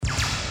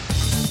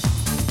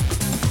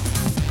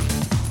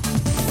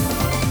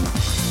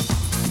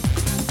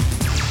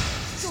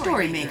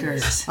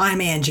Storymakers. I'm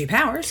Angie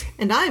Powers.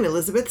 And I'm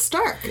Elizabeth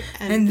Stark.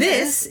 And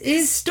this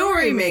is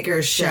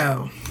Storymakers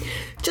Show.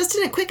 Just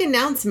in a quick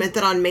announcement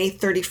that on May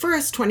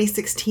 31st,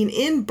 2016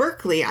 in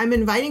Berkeley, I'm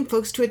inviting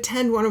folks to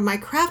attend one of my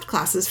craft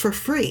classes for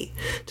free.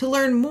 To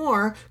learn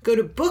more, go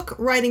to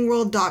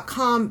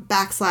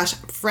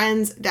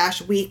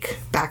bookwritingworld.com/friends-week/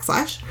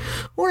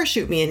 or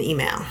shoot me an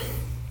email.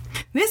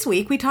 This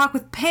week, we talk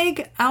with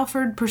Peg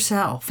Alford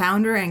Purcell,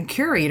 founder and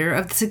curator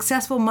of the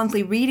successful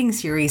monthly reading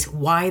series,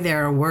 Why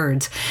There Are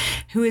Words,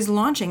 who is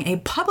launching a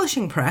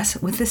publishing press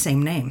with the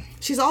same name.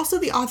 She's also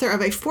the author of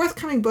a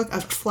forthcoming book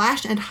of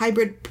flash and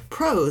hybrid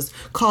prose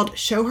called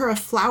Show Her a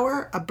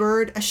Flower, a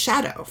Bird, a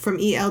Shadow from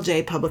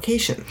ELJ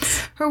Publications.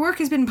 Her work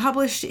has been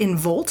published in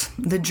Volt,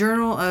 the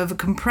Journal of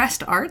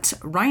Compressed Arts,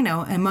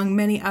 Rhino, among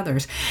many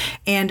others,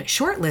 and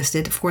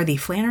shortlisted for the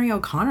Flannery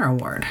O'Connor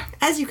Award.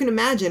 As you can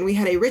imagine, we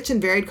had a rich and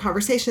varied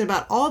conversation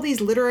about all these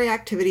literary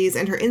activities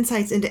and her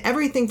insights into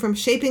everything from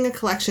shaping a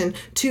collection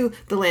to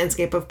the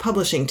landscape of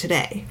publishing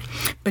today.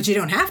 But you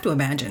don't have to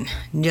imagine.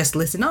 Just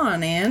listen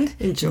on and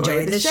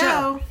enjoy the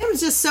show. I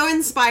was just so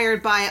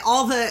inspired by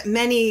all the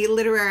many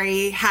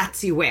literary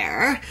hats you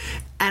wear,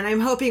 and I'm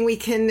hoping we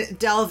can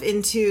delve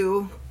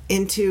into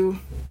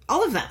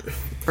all of them.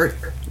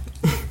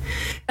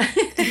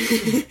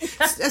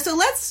 So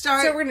let's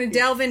start. So we're going to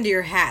delve into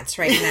your hats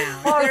right now.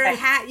 Is there a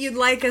hat you'd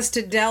like us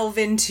to delve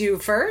into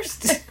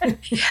first?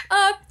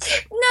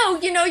 No,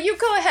 you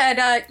go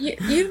ahead.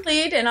 You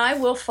lead and I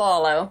will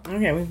follow.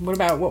 Okay, what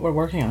about what we're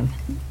working on?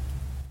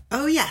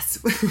 Oh, yes.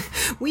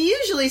 We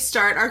usually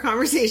start our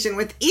conversation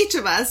with each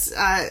of us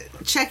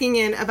checking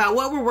in about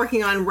what we're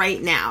working on right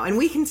now. And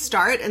we can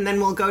start, and then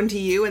we'll go into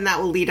you, and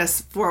that will lead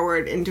us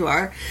forward into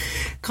our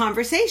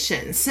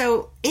conversation.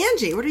 So,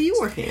 Angie, what are you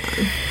working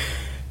on?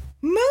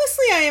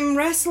 Mostly I am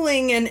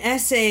wrestling an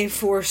essay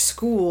for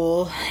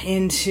school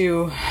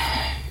into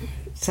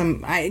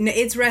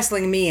it's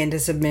wrestling me into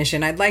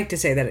submission. I'd like to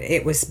say that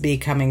it was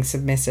becoming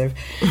submissive.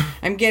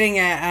 I'm getting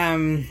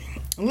a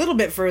little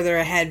bit further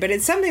ahead, but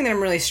it's something that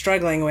I'm really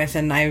struggling with,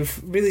 and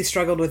I've really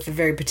struggled with the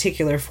very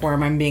particular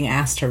form I'm being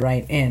asked to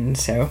write in,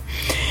 so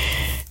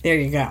there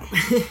you go.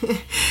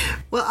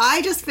 Well,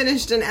 I just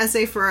finished an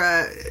essay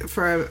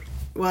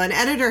an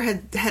editor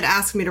had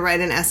asked me to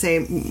write an essay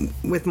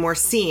with more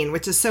scene,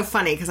 which is so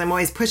funny because I'm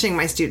always pushing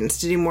my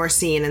students to do more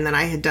scene, and then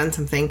I had done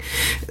something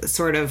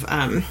sort of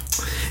a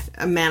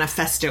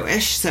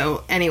manifesto-ish.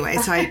 So anyway,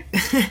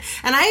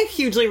 and I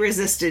hugely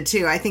resisted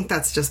too. I think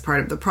that's just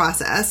part of the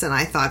process, and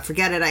I thought,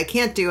 forget it, I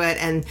can't do it.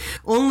 And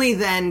only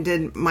then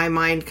did my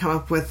mind come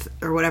up with,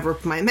 or whatever,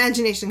 my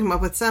imagination come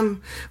up with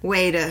some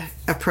way to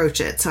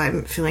approach it. So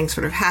I'm feeling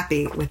sort of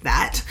happy with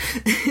that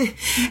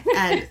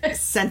and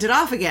sent it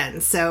off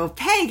again. So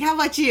Peg, how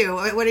about you?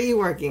 What are you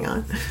working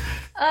on?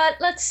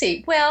 Let's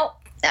see. Well,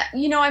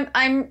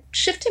 I'm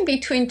shifting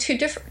between two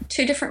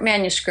different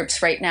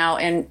manuscripts right now,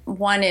 and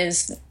one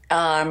is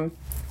the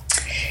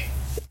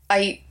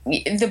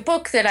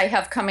book that I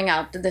have coming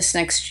out this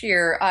next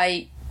year.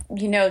 I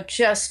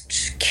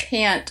just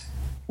can't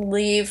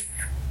leave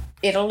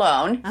it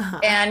alone. Uh-huh.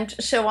 And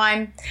so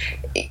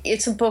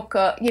it's a book,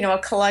 a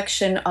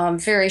collection of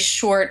very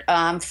short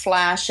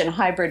flash and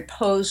hybrid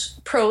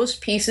prose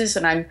pieces.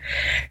 And I'm,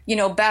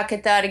 back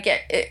at that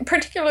again,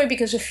 particularly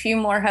because a few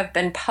more have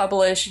been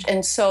published.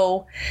 And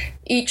so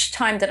each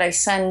time that I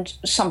send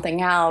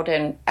something out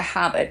and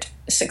have it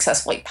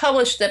successfully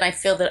published, then I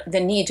feel the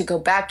need to go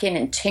back in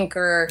and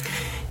tinker.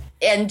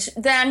 And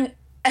then,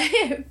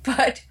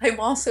 but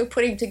I'm also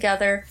putting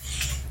together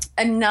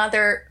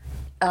another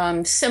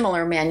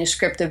similar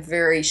manuscript of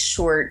very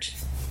short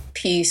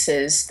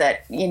pieces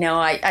that,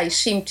 I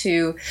seem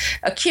to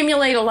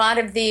accumulate a lot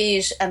of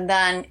these, and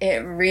then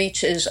it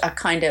reaches a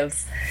kind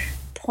of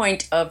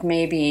point of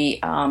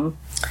maybe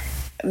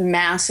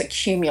mass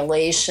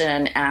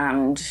accumulation,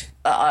 and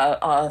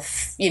a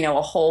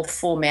whole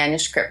full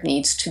manuscript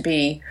needs to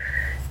be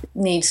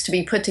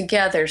put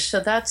together.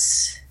 So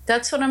that's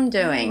what I'm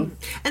doing.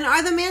 And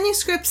are the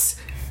manuscripts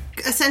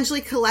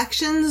essentially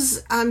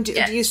collections? Do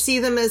you see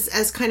them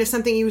as kind of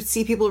something you would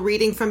see people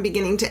reading from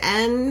beginning to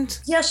end?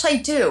 Yes, I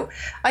do.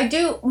 I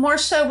do more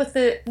so with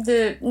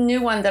the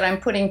new one that I'm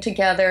putting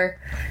together,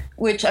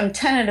 which I'm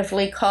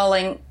tentatively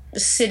calling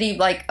City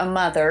Like a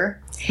Mother,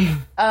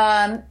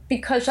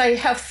 because I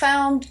have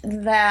found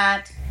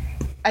that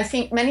I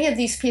think many of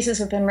these pieces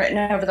have been written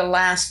over the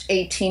last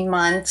 18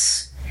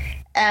 months,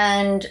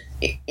 and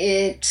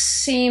it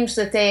seems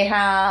that they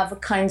have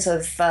kinds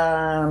of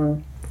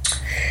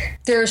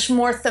there's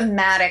more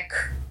thematic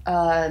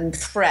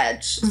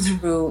threads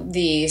through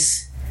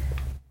these.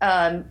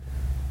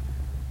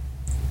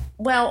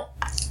 Well,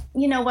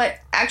 you know what?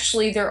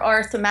 Actually, there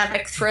are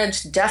thematic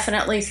threads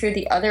definitely through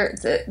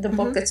the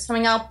book that's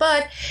coming out,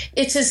 but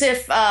it's as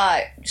if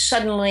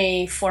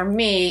suddenly, for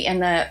me, in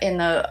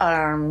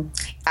the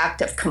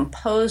act of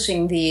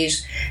composing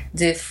these,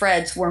 the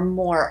threads were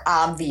more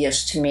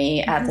obvious to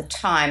me at the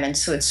time, and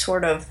so it's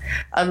sort of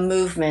a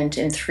movement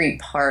in three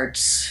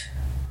parts.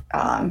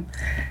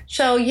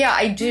 So yeah,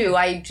 I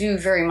do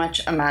very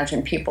much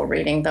imagine people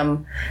reading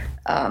them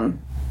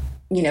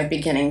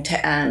beginning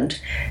to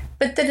end,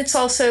 but that it's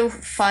also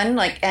fun,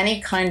 like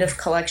any kind of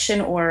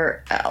collection,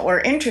 or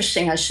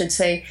interesting, I should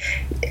say.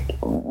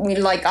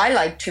 I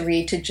like to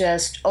read, to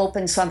just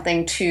open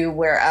something to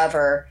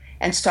wherever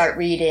and start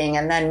reading,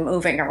 and then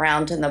moving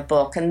around in the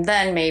book, and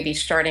then maybe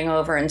starting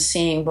over and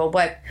seeing, well,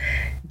 what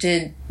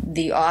did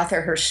the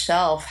author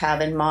herself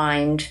have in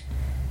mind,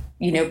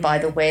 by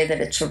the way that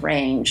it's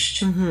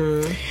arranged.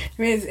 Mm-hmm.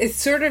 I mean, it's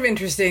sort of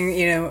interesting,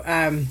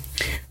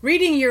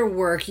 reading your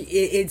work,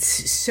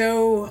 it's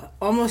so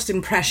almost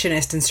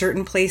impressionist in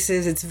certain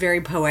places. It's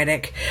very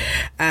poetic.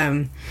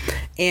 And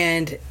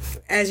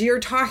as you're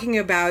talking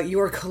about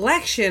your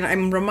collection,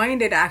 I'm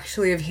reminded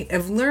actually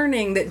of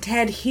learning that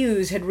Ted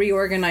Hughes had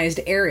reorganized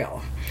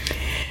Ariel.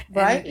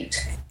 Right.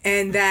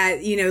 And that,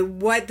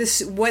 what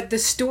the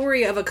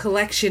story of a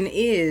collection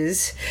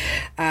is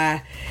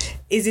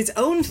its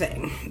own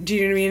thing. Do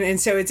you know what I mean? And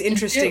so it's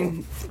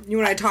interesting. You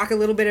want to talk a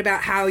little bit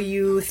about how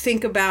you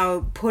think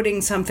about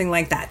putting something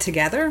like that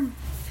together?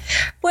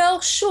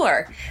 Well,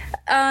 sure.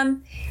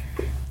 And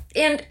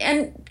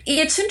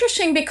it's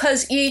interesting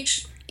because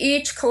each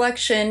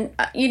collection,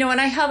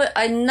 and I have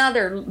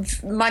another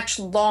much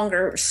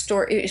longer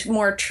story,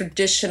 more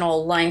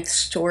traditional length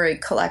story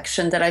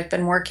collection that I've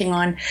been working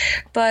on.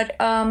 But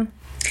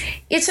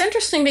it's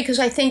interesting because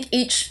I think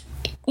each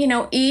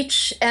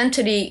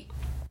entity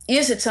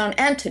is its own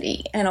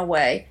entity in a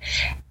way.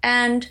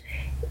 And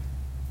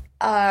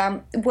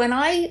when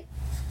I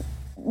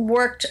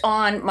worked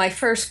on my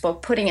first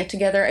book, putting it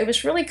together, I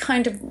was really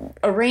kind of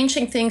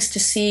arranging things to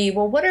see,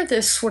 well, what are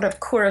the sort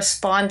of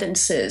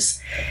correspondences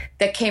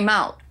that came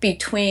out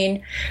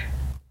between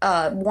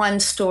one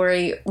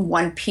story,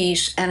 one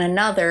piece, and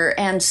another,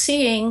 and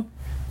seeing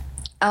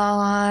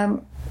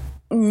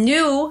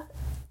new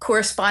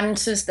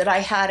correspondences that I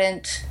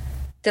hadn't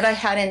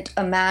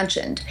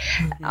imagined,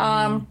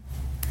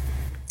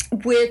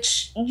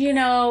 which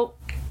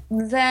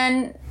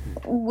then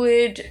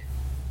would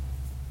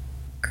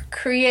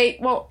create,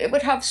 it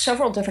would have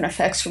several different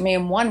effects for me,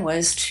 and one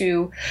was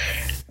to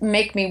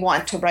make me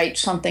want to write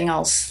something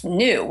else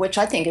new, which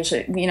I think is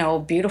a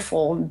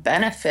beautiful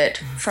benefit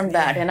from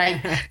that. And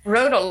I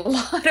wrote a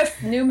lot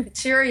of new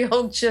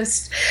material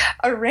just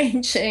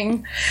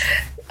arranging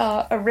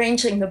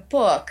the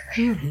book.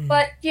 Mm-hmm.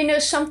 But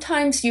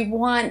sometimes you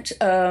want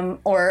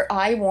or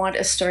I want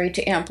a story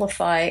to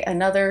amplify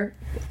another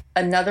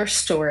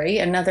story,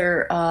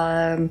 another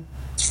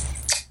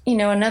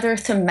another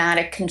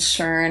thematic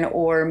concern,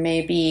 or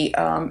maybe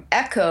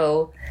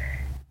echo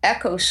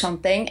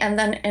something. And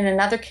then in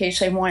another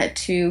case, I wanted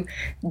to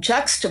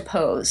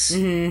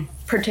juxtapose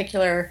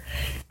particular,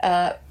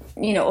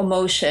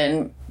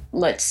 emotion,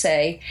 let's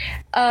say.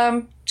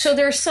 So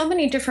there are so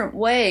many different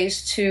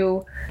ways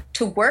to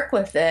work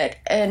with it,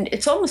 and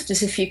it's almost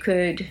as if you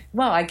could,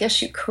 I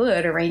guess you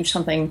could arrange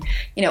something,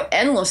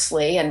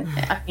 endlessly, and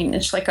I mean,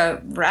 it's like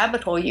a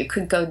rabbit hole you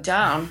could go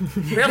down,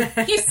 really.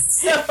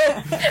 So,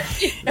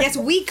 yes,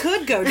 we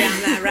could go down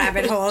that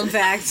rabbit hole, in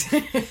fact.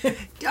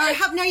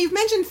 Now, you've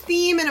mentioned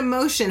theme and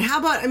emotion. How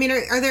about,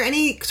 are there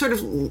any sort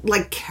of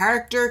like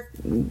character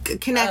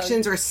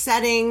connections or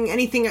setting,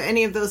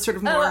 any of those sort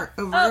of more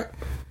overt?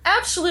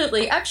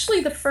 Absolutely.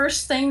 Actually, the very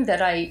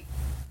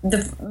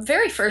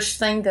first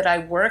thing that I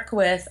work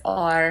with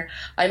I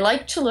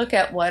like to look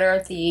at what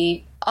are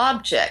the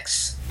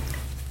objects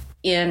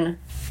in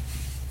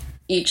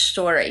each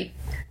story,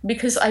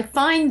 because I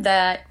find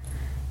that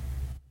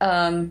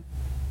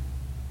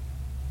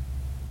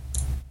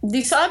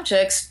these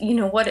objects,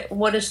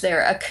 what is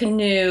there? A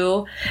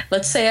canoe,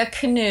 let's say a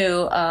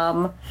canoe,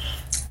 an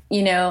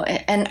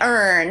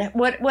urn,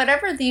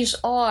 whatever these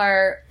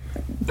are,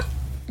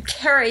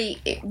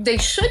 they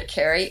should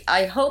carry,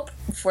 I hope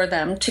for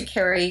them to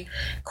carry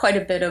quite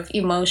a bit of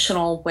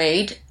emotional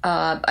weight,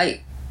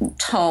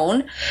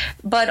 tone,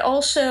 but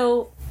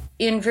also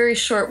in very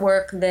short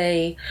work,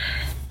 they,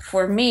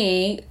 for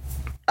me,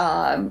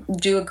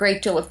 do a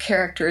great deal of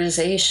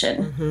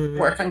characterization,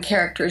 work on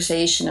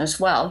characterization as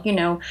well.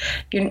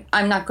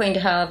 I'm not going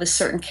to have a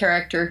certain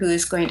character who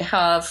is going to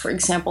have, for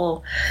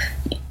example,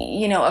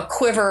 a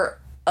quiver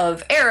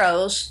of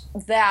arrows,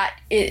 that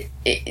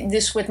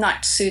this would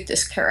not suit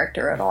this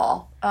character at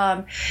all.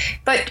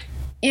 But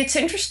it's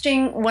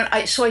interesting when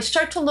I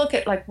start to look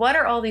at, like, what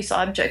are all these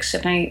objects,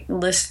 and I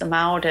list them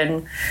out,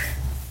 and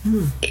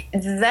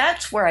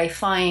that's where I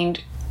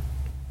find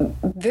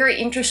very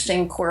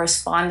interesting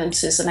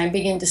correspondences, and I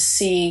begin to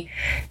see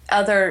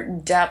other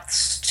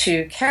depths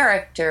to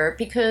character,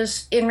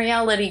 because in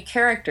reality,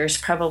 character is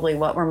probably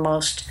what we're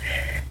most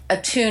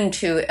attuned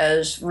to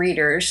as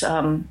readers,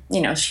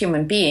 as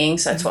human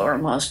beings. That's what we're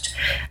most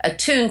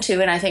attuned to,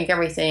 and I think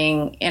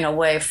everything in a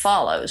way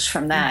follows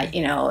from that,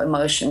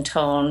 emotion,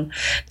 tone,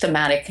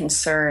 thematic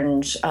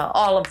concerns,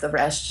 all of the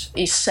rest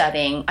is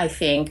setting. I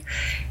think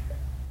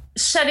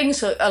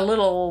setting's a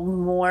little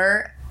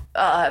more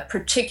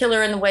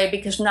particular in the way,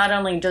 because not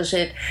only does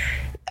it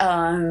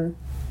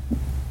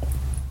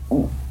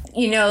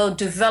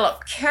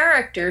develop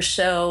character,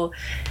 so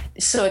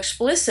so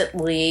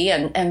explicitly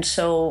and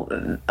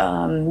so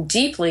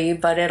deeply,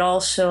 but it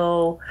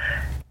also,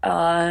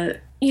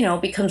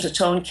 becomes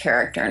its own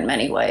character in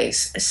many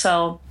ways.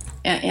 So,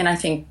 and I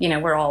think,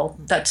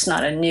 that's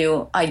not a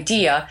new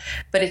idea,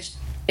 but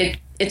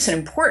it's an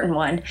important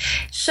one.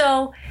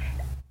 So,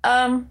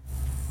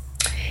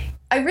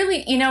 I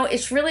really,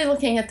 it's really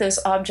looking at those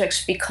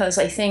objects because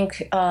I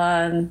think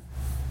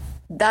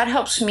that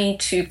helps me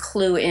to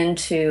clue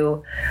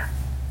into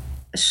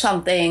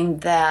something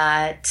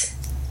that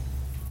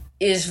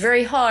is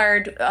very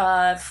hard,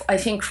 I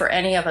think, for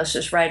any of us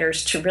as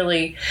writers to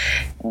really,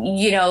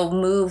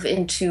 move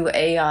into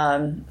a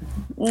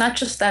not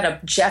just that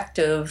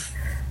objective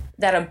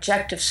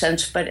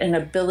sense, but an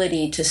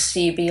ability to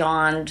see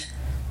beyond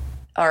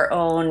our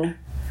own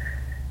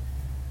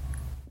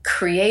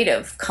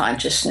creative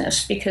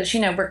consciousness, because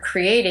we're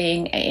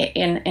creating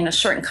in a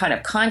certain kind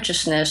of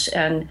consciousness,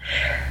 and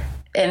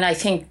I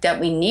think that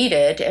we need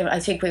it, and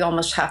I think we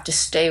almost have to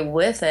stay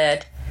with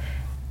it,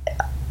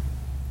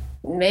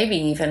 maybe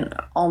even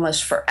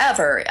almost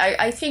forever.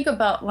 I think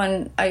about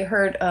when I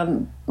heard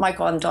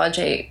Michael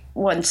Ondaatje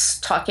once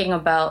talking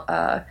about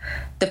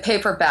the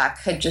paperback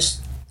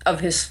of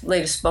his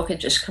latest book had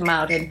just come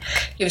out, and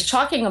he was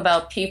talking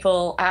about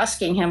people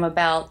asking him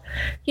about,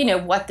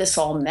 what this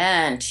all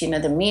meant,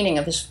 the meaning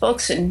of his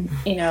books, and,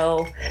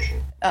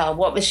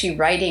 what was he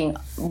writing,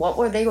 what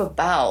were they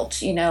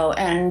about,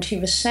 and he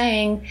was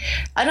saying,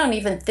 I don't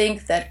even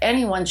think that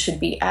anyone should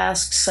be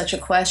asked such a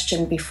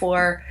question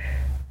before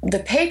the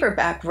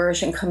paperback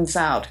version comes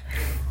out.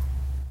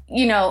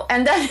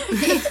 And then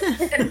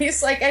and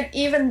he's like, and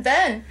even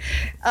then,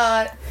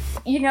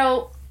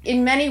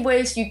 in many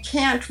ways, you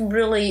can't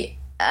really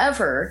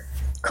ever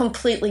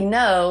completely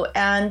know.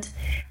 And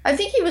I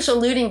think he was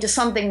alluding to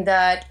something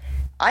that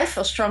I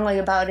feel strongly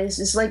about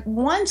is like,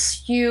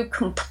 once you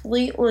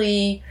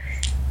completely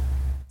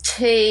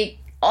take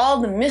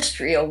all the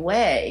mystery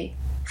away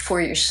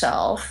for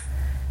yourself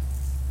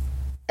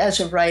as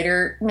a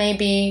writer,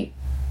 maybe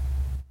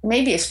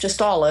it's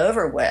just all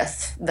over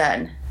with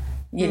then.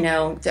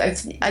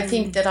 I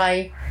think that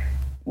I,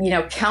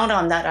 count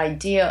on that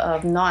idea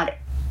of not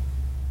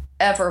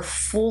ever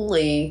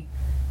fully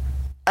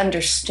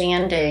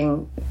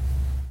understanding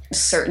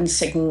certain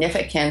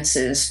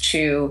significances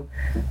to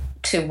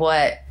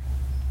what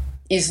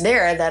is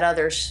there that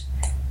others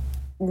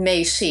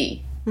may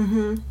see.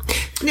 Mm-hmm.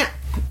 Yeah,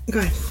 go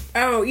ahead.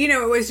 Oh,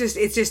 it's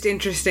just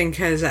interesting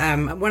because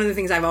one of the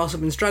things I've also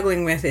been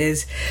struggling with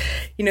is,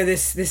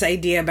 this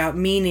idea about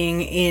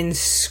meaning in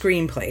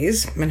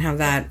screenplays and how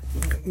that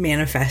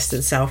manifests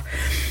itself.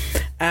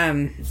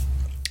 And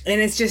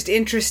it's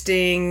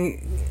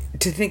interesting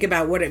to think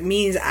about what it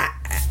means.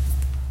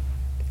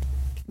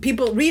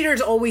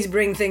 Readers always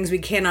bring things we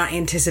cannot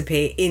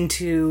anticipate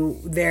into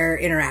their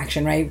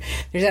interaction, right?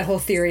 There's that whole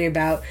theory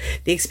about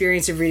the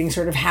experience of reading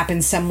sort of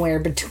happens somewhere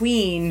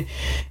between,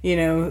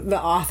 the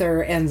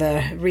author and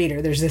the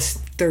reader. There's this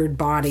third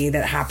body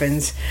that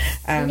happens.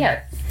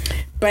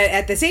 But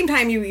at the same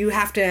time, you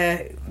have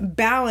to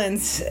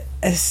balance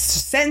a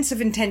sense of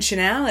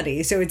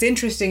intentionality. So it's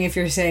interesting if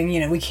you're saying,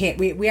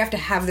 we have to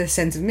have this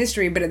sense of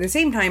mystery, but at the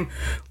same time,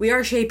 we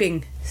are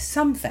shaping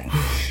something.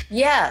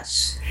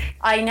 Yes,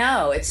 I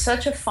know. It's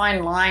such a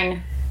fine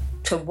line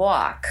to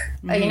walk,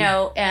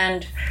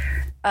 and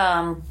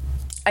I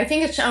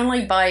think it's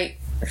only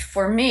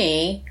for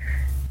me,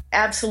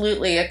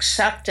 absolutely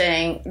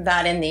accepting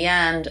that in the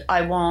end,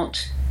 I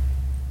won't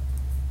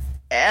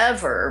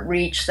ever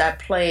reach that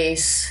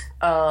place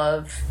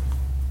of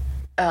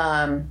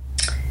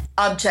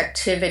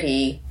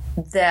objectivity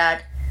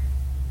that,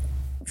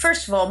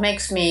 first of all,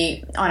 makes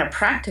me on a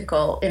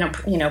practical,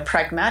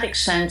 pragmatic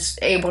sense,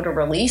 able to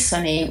release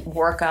any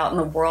work out in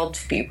the world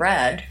to be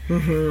read.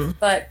 Mm-hmm.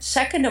 But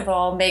second of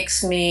all,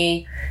 makes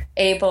me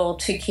able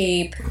to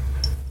keep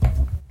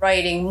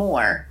writing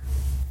more,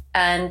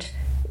 and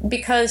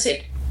because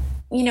it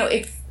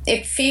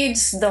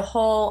feeds the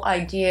whole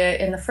idea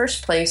in the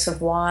first place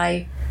of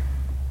why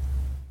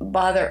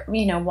bother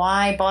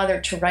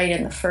to write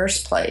in the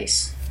first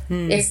place.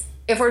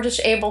 If we're just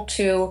able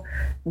to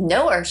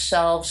know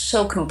ourselves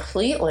so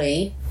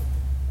completely,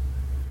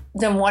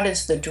 then what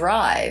is the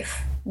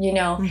drive?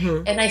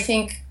 Mm-hmm. And I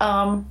think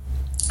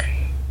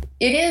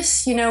it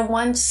is,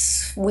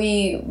 once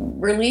we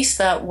release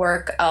that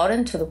work out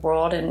into the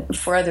world and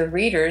for other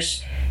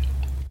readers,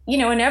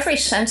 in every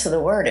sense of the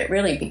word, it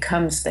really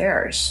becomes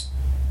theirs.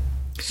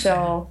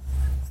 So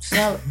it's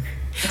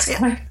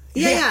quite.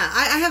 Yeah.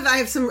 I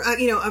have some,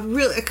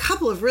 a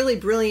couple of really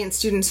brilliant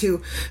students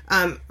who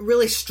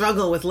really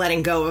struggle with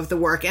letting go of the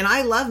work. And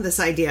I love this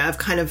idea of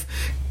kind of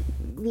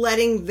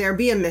letting there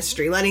be a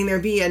mystery, letting there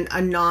be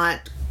a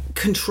not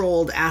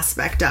controlled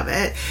aspect of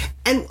it.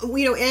 And,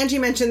 Angie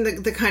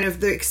mentioned the kind of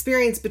the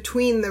experience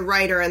between the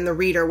writer and the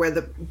reader where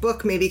the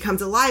book maybe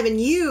comes alive.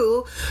 And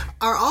you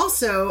are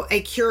also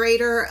a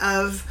curator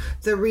of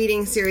the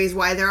reading series,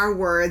 Why There Are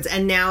Words.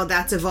 And now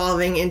that's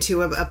evolving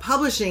into a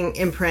publishing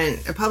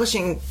imprint, a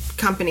publishing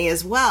company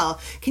as well.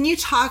 Can you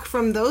talk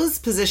from those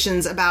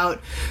positions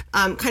about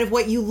kind of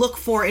what you look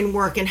for in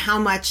work and how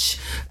much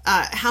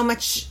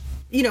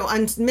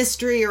on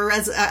mystery or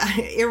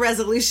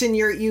irresolution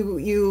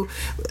you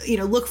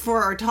look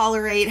for or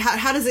tolerate?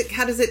 How does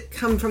it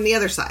come from the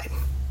other side?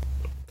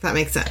 If that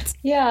makes sense.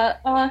 Yeah,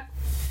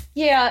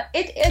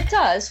 it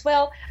does.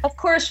 Well, of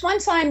course,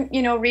 once I'm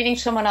reading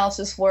someone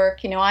else's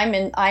work, I'm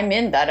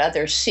in that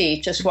other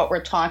seat, just what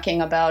we're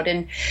talking about,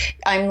 and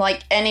I'm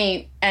like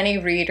any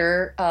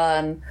reader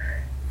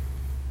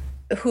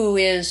who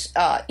is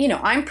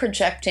I'm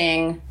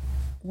projecting.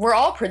 We're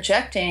all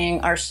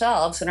projecting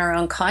ourselves and our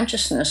own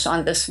consciousness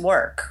on this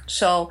work.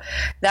 So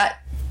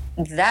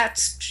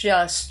that's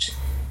just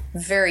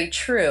very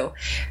true.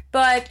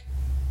 But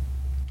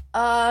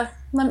let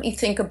me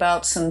think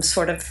about some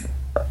sort of...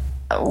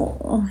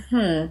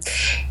 I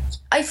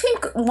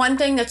think one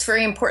thing that's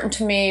very important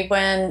to me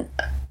when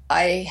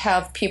I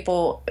have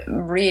people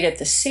read at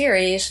the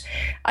series,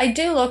 I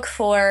do look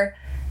for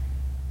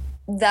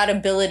that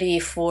ability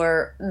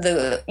for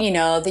the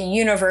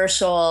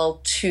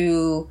universal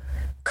to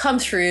come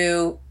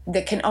through,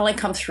 that can only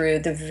come through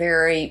the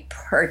very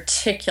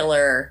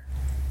particular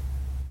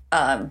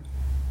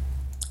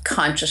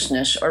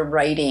consciousness or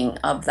writing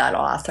of that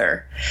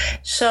author.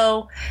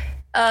 So,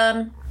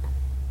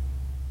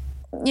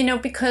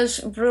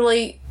 because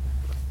really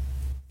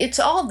it's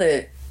all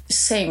the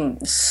same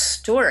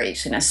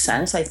stories in a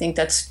sense. I think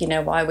that's,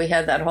 why we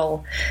have that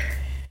whole,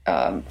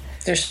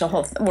 there's the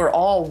whole, we're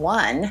all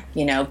one,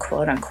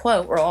 quote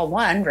unquote, we're all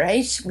one,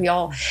 right?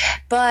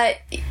 But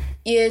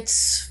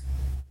it's,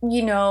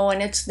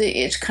 and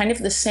it's kind of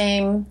the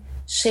same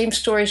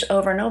stories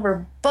over and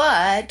over.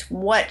 But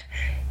what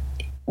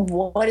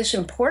is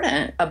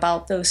important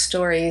about those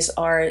stories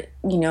are,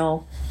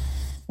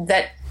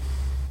 that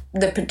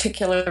the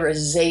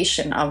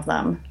particularization of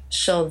them,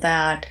 so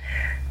that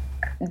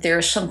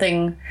there's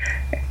something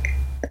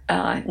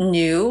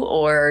new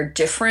or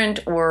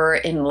different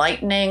or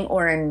enlightening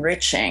or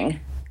enriching,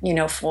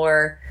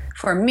 for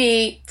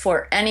me,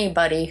 for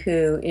anybody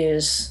who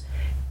is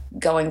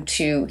going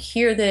to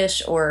hear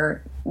this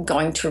or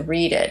going to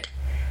read it.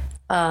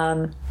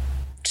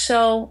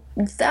 So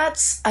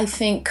that's, I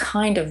think,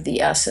 kind of the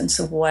essence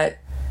of what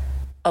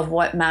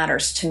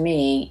matters to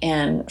me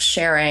in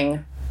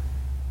sharing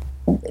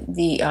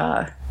the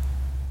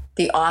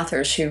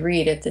authors who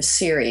read at this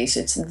series.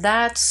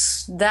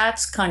 That's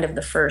kind of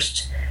the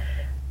first.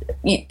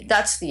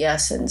 That's the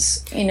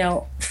essence.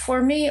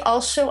 For me,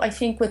 also, I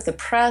think with the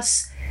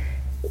press,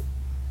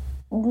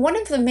 one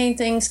of the main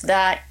things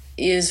that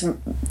is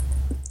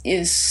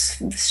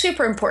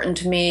super important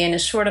to me and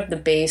is sort of the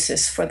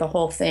basis for the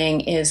whole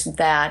thing is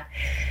that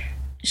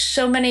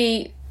so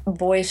many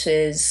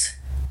voices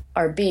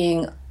are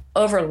being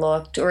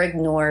overlooked or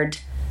ignored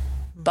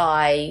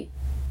by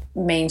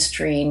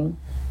mainstream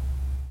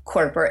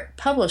corporate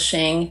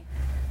publishing,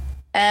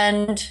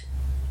 and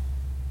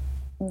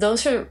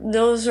those are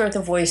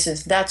the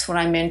voices. That's what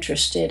I'm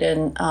interested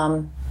in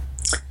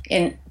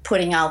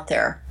putting out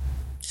there.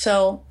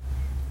 So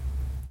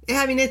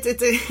yeah, I mean,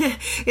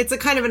 it's a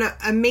kind of an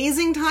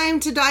amazing time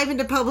to dive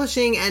into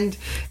publishing, and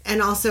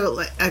also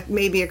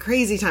maybe a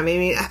crazy time. I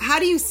mean, how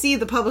do you see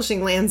the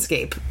publishing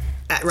landscape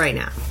right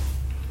now?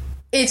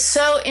 It's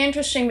so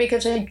interesting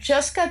because I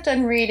just got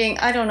done reading,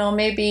 I don't know,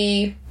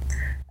 maybe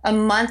a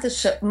month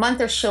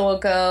or so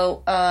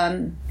ago,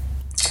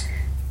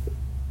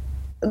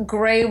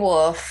 Grey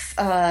Wolf,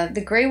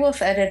 the Grey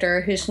Wolf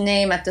editor, whose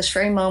name at this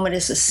very moment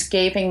is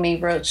escaping me,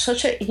 wrote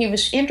he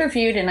was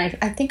interviewed, and I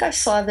think I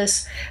saw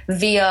this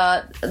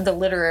via the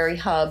Literary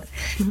Hub,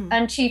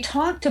 and he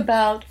talked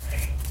about,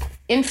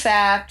 in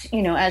fact,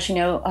 as you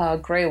know,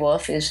 Grey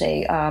Wolf is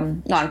a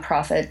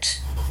nonprofit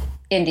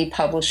indie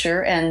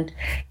publisher, and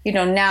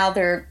now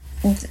they're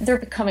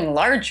becoming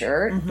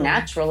larger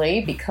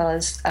naturally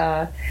because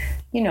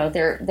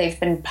they've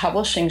been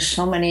publishing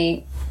so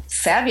many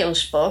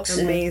fabulous books.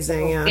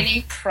 Amazing, and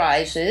winning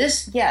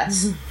prizes,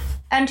 yes.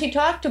 And he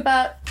talked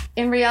about,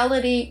 in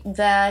reality,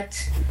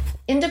 that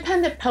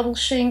independent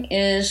publishing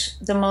is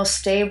the most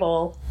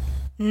stable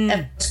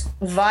and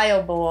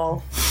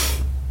viable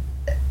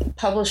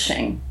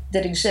publishing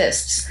that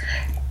exists.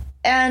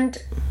 And,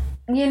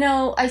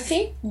 I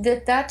think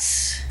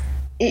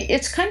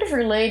it's kind of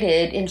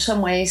related in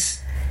some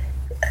ways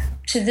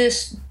to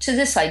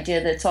this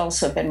idea that's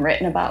also been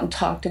written about and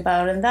talked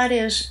about, and that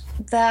is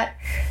that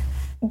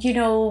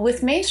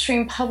with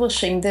mainstream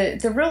publishing,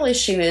 the real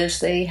issue is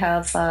they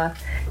have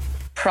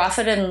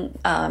profit and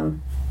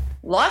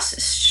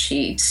loss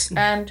sheets,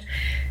 and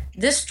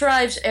this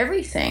drives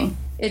everything.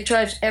 It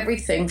drives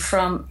everything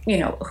from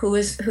who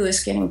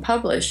is getting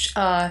published.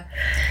 The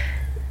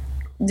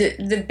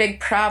big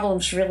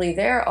problems really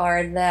there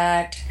are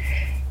that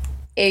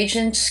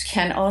agents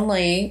can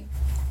only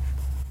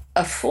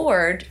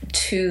afford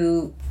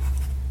to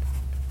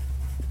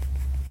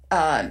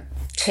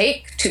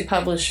take to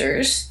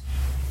publishers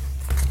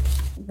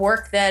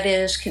work that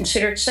is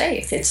considered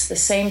safe. It's the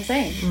same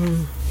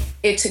thing.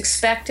 It's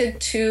expected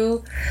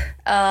to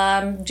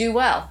do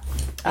well.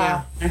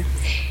 Yeah.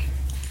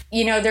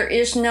 There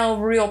is no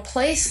real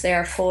place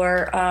there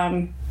for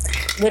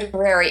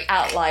literary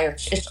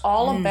outliers. It's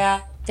all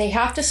about, they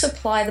have to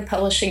supply the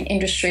publishing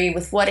industry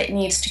with what it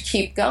needs to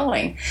keep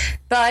going.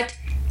 But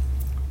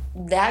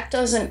that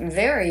doesn't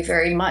vary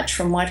very much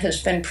from what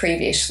has been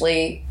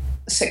previously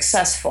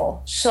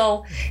successful.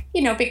 So,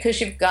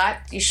 because you've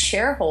got these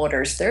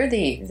shareholders, they're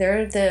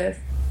the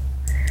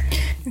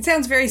It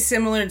sounds very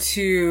similar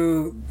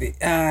to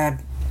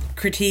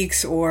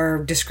critiques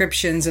or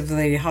descriptions of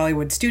the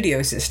Hollywood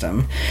studio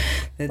system,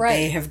 that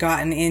they have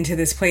gotten into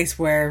this place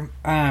where,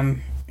 I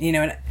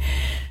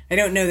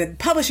don't know that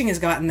publishing has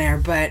gotten there,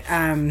 but,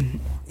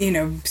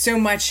 so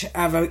much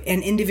of an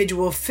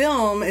individual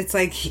film, it's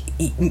like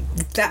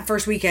that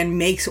first weekend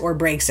makes or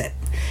breaks it.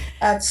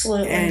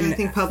 Absolutely. And I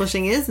think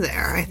publishing is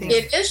there. I think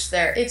it is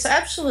there. It's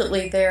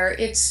absolutely there.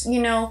 It's,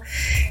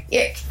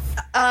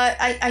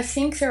 I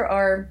think there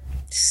are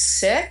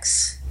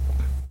six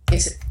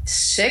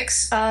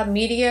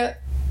media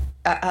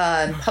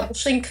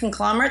publishing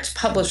conglomerates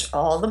publish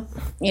all the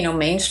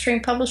mainstream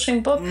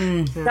publishing book.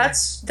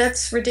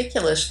 That's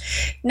ridiculous.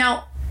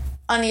 Now,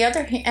 on the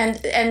other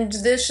hand, and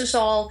this is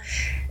all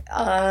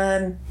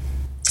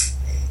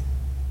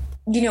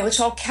it's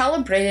all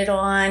calibrated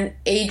on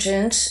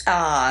agents,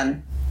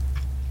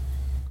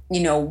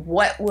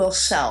 what will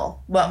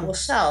sell,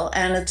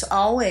 and it's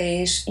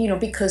always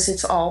because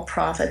it's all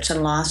profits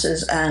and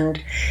losses,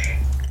 and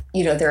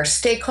there are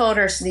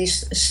stakeholders.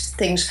 These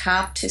things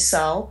have to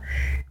sell,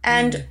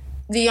 and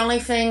the only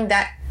thing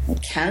that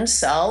can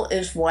sell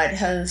is what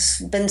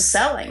has been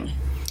selling.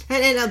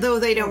 And although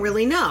they don't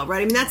really know,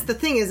 right? I mean, that's the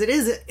thing, is it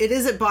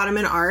is at bottom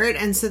an art,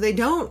 and so they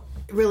don't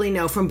really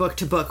know from book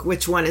to book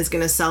which one is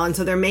going to sell, and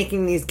so they're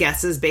making these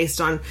guesses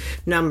based on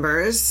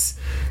numbers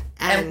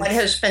and what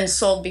has been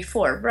sold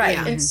before, right?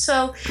 Yeah. And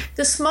so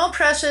the small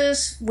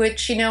presses,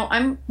 which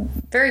I'm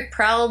very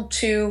proud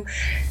to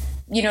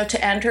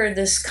to enter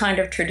this kind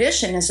of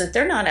tradition, is that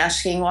they're not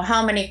asking, well,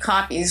 how many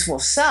copies will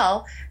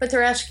sell, but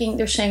they're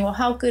saying, well,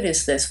 how good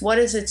is this? What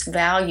is its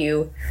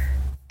value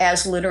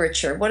as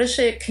literature? What does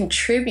it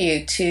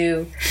contribute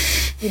to,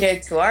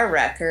 to our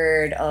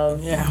record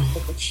of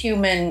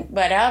human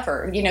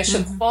whatever?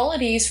 So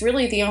quality is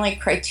really the only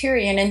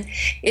criterion. And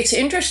it's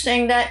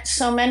interesting that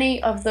so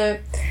many of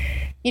the,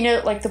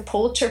 like the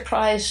Pulitzer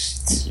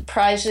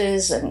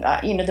prizes and,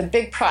 the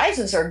big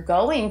prizes are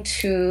going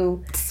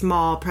to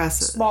small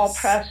presses.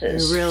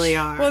 They really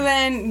are. Well,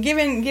 then,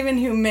 given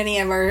who many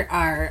of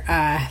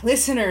our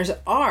listeners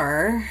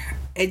are,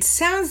 it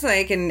sounds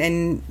like,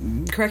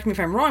 and correct me if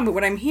I'm wrong, but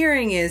what I'm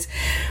hearing is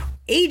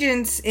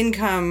agents'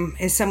 income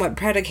is somewhat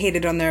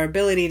predicated on their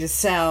ability to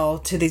sell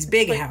to these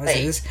big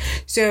houses.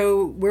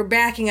 So we're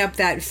backing up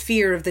that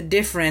fear of the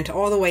different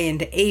all the way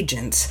into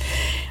agents.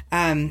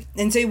 And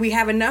so we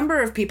have a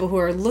number of people who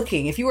are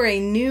looking. If you are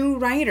a new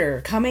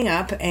writer coming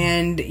up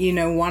and,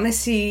 want to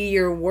see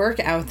your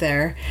work out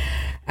there,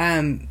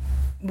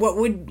 what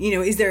would,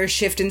 is there a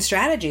shift in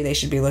strategy they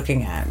should be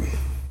looking at?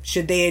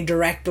 Should they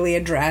directly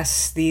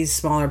address these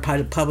smaller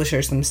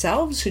publishers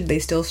themselves? Should they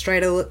still try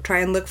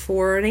and look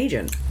for an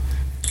agent?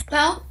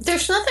 Well,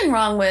 there's nothing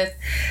wrong with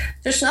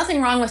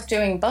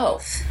doing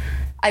both.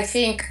 I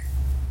think.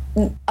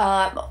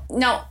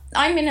 Now,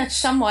 I'm in a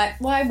somewhat,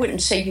 well, I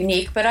wouldn't say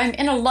unique, but I'm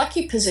in a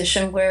lucky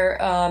position where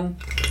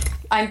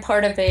I'm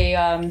part of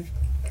my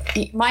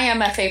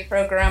MFA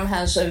program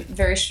has a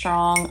very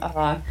strong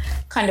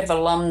kind of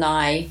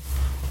alumni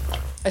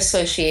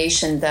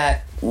association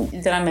that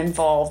I'm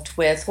involved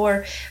with,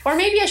 or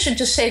maybe I should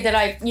just say that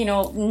I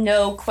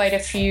know quite a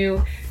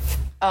few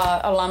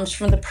alums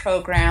from the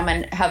program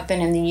and have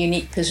been in the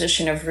unique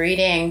position of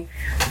reading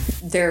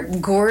their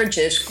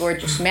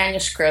gorgeous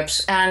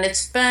manuscripts, and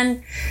it's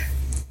been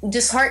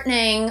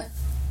disheartening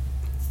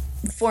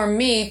for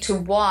me to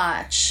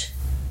watch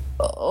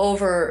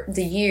over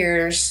the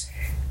years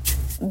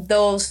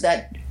those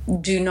that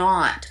do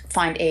not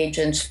find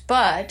agents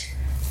but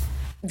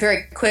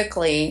very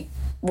quickly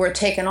were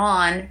taken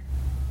on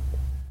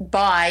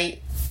by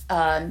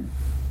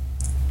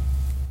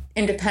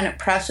independent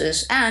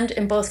presses, and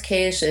in both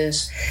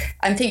cases,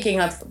 I'm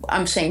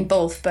saying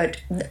both,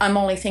 but I'm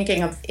only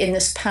thinking of in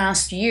this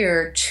past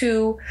year,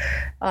 two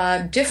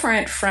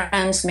different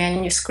friends'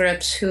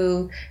 manuscripts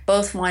who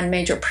both won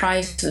major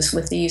prizes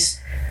with these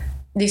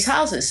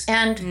houses.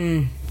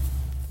 And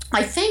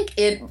I think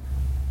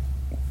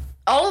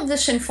all of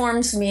this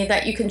informs me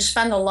that you can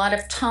spend a lot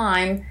of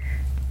time,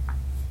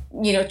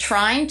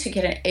 trying to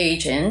get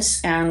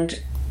agents,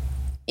 and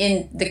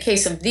in the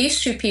case of these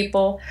two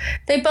people,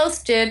 they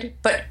both did,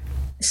 but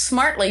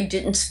smartly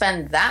didn't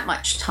spend that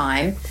much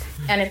time,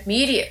 and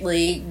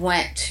immediately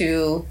went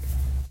to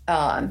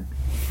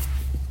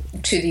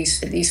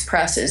these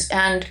presses.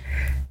 And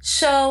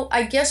So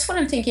I guess what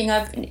I'm thinking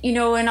of,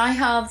 and I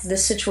have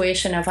this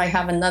situation of I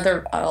have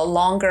another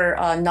longer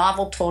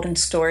novel told in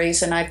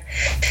stories, and I've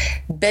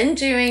been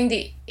doing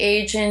the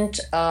agent.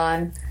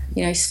 I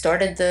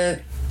started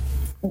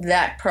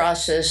that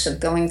process of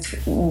going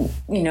through,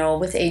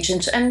 with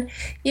agents, and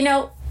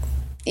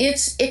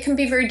it can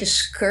be very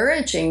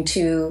discouraging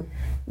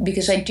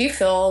because I do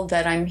feel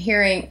that I'm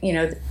hearing,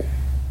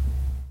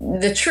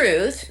 the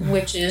truth,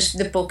 which is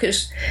the book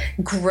is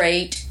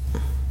great.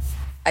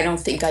 I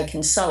don't think I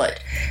can sell it.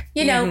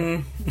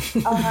 Yeah,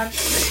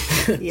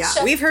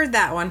 So, we've heard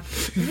that one.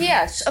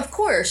 Yes, of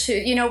course.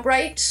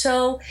 Right?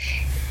 So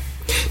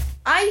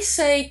I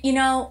say,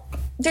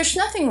 there's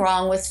nothing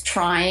wrong with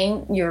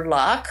trying your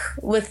luck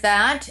with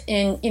that.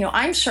 And,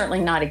 I'm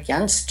certainly not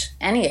against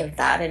any of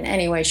that in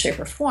any way, shape,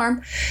 or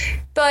form.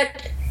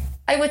 But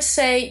I would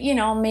say,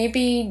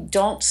 maybe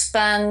don't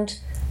spend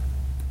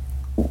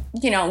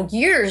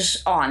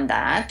years on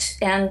that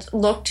and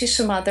look to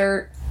some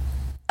other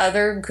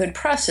good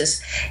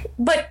presses.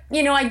 But,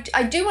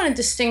 I do want to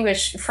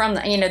distinguish from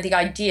the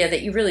idea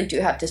that you really do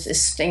have to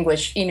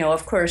distinguish,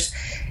 of course,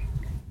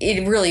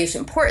 it really is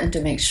important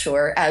to make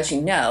sure, as you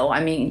know,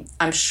 I mean,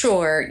 I'm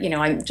sure,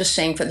 I'm just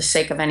saying for the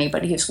sake of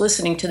anybody who's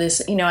listening to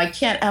this, I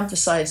can't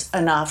emphasize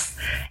enough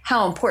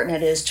how important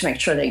it is to make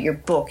sure that your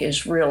book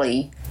is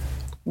really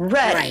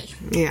ready. Right.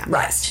 Yeah.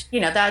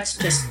 Right. That's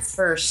just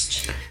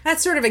first.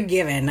 That's sort of a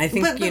given, I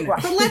think. But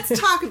let's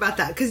talk about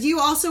that, because you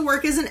also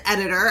work as an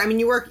editor. I mean,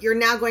 you're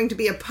now going to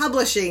be a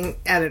publishing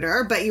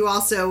editor, but you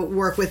also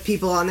work with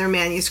people on their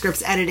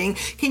manuscripts editing.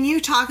 Can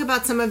you talk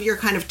about some of your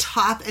kind of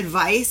top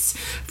advice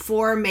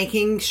for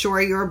making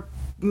sure your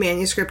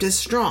manuscript is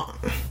strong?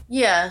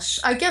 Yes,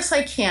 I guess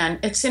I can.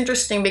 It's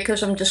interesting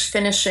because I'm just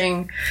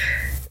finishing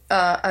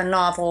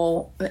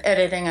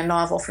editing a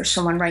novel for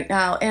someone right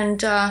now,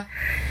 and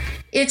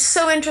it's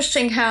so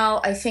interesting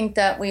how I think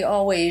that we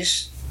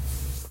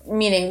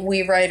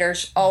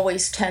writers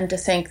always tend to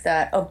think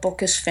that a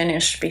book is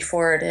finished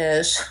before it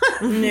is.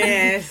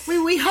 Yes.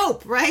 we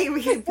hope, right?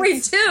 We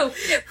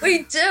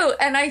do.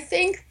 And I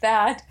think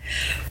that,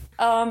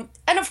 and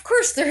of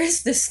course there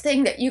is this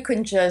thing that you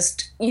can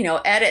just,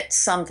 edit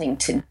something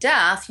to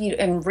death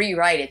and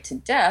rewrite it to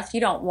death.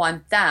 You don't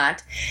want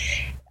that.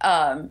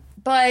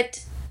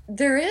 But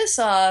there is,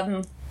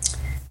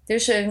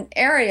 there's an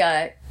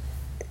area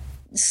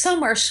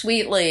somewhere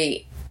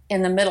sweetly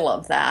in the middle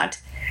of that,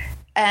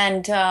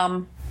 and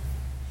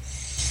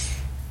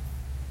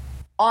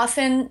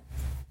often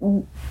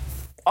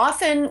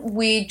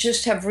we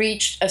just have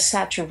reached a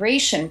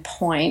saturation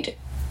point,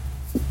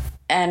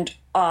 and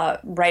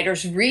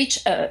writers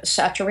reach a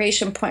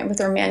saturation point with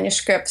their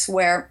manuscripts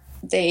where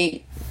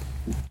they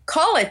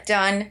call it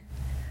done,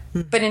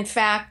 but in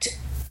fact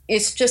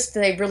it's just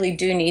they really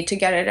do need to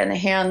get it in the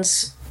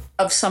hands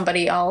of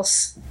somebody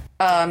else.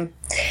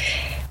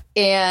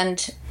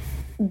 And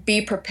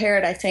be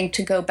prepared, I think,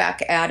 to go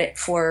back at it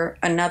for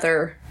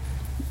another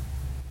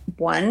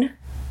 1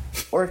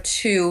 or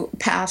 2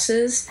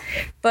 passes.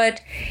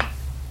 But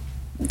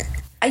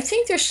I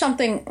think there's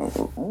something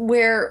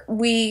where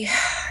we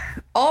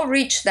all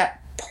reach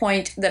that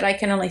point that I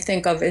can only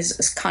think of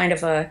as kind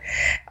of a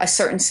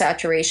certain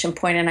saturation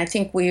point. And I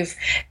think we've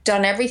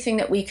done everything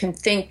that we can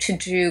think to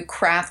do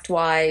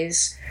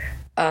craft-wise.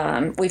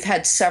 We've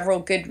had several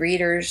good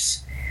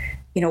readers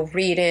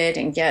read it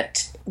and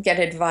get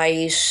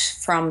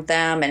advice from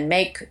them and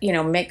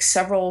make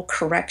several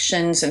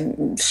corrections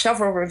and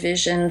several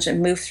revisions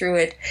and move through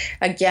it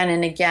again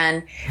and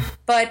again.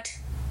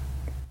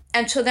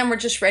 And so then we're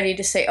just ready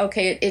to say,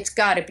 okay, it's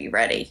got to be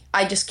ready.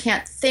 I just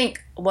can't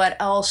think what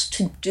else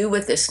to do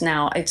with this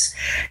now. It's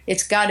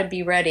got to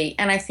be ready.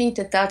 And I think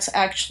that that's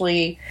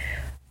actually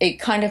a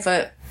kind of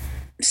a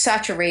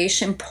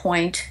saturation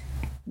point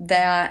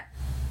that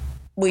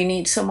we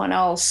need someone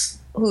else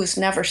who's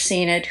never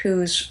seen it,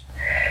 who's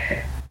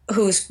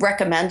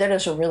recommended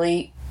as a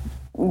really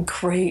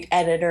great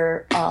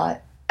editor,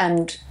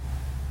 and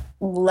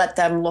let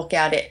them look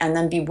at it and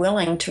then be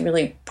willing to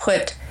really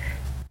put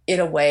it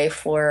away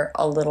for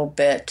a little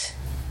bit.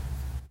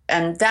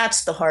 And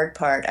that's the hard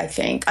part, I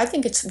think. I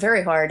think it's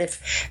very hard,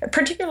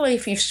 particularly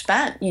if you've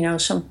spent,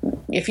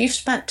 if you've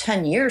spent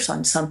 10 years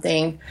on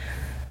something,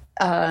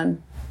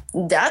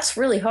 that's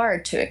really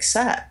hard to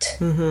accept.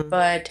 Mm-hmm.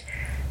 But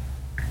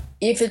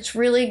if it's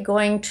really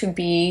going to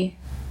be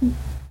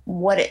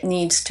what it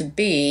needs to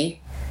be,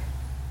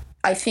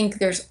 I think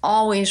there's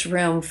always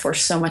room for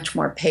so much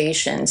more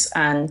patience.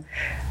 And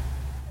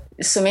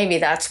so maybe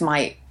that's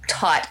my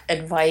taught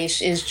advice,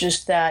 is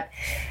just that,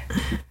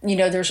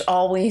 there's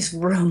always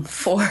room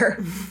for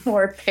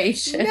more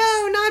patience.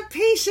 No, not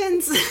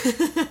patience.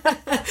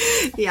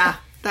 Yeah,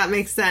 that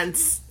makes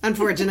sense,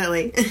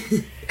 unfortunately.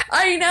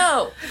 I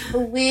know.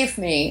 Believe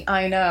me,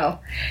 I know.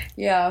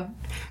 Yeah.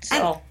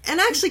 So. And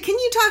actually, can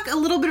you talk a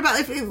little bit about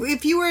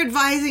if you were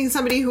advising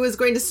somebody who is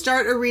going to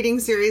start a reading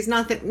series,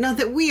 not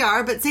that we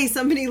are, but say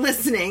somebody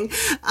listening,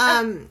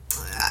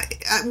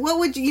 what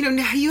would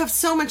you have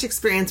so much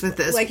experience with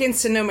this. Like in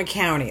Sonoma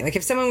County. Like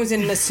if someone was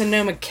in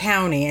Sonoma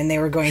County and they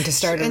were going to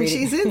start a and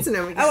reading. she's in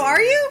Sonoma County. Oh,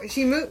 are you?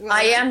 She moved. Well,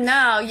 I am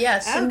now,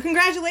 yes. Oh,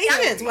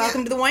 congratulations.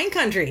 Welcome to the wine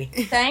country.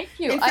 Thank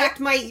you. in fact,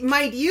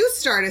 might you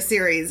start a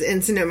series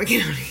in Sonoma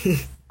County?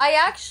 I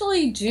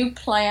actually do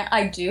plan.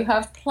 I do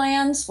have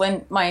plans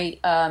when my,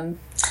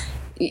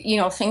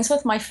 things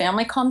with my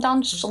family calm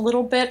down just a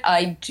little bit.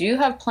 I do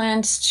have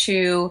plans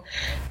to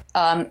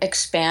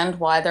expand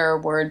why there are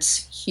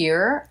words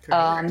here.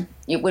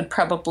 It would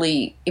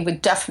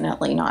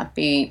definitely not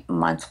be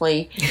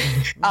monthly.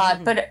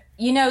 But,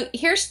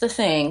 here's the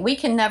thing. We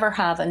can never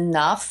have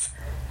enough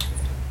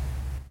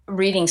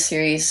reading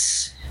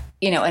series,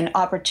 and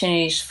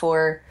opportunities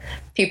for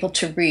people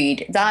to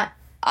read. That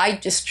I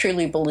just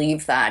truly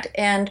believe that.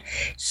 And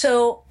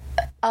so,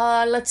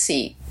 let's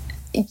see.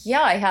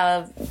 Yeah, I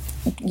have,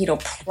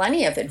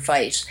 plenty of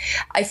advice.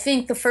 I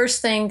think the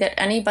first thing that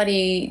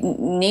anybody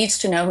needs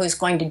to know who's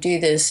going to do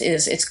this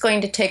is it's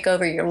going to take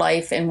over your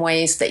life in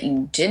ways that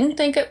you didn't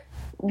think it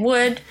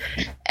would.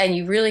 And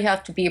you really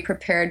have to be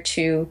prepared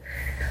to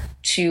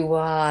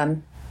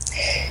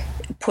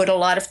put a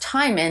lot of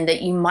time in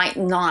that you might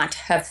not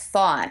have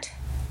thought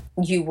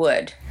you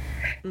would.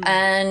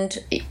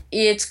 And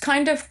it's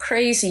kind of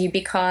crazy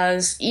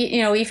because,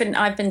 even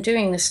I've been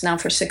doing this now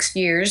for 6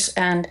 years,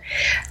 and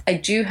I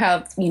do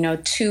have,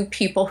 2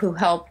 people who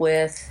help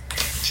with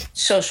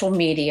social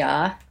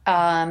media.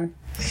 But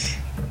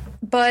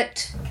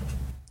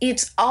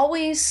it's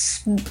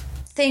always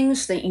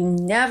things that you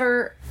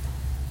never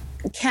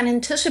can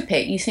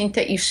anticipate. You think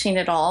that you've seen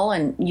it all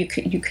and you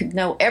could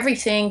know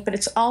everything, but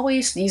it's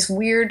always these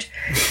weird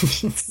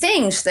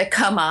things that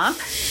come up,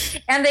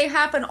 and they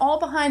happen all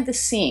behind the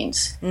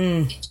scenes.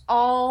 It's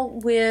all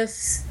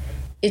with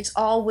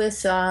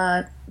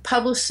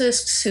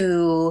publicists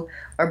who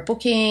are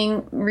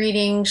booking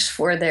readings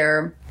for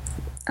their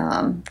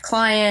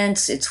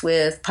clients. It's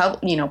with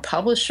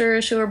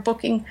publishers who are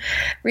booking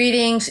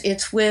readings.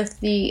 It's with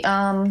the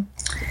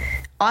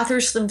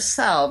authors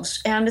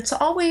themselves, and it's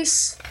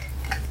always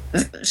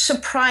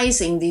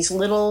surprising, these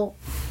little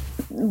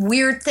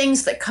weird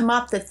things that come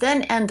up that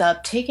then end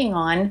up taking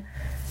on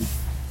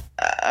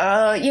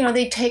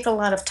they take a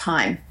lot of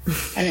time.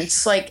 And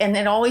it's like, and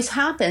it always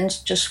happens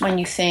just when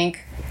you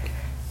think,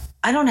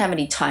 I don't have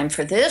any time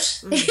for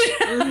this. And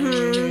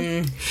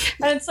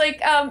it's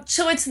like,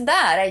 so it's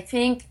that, I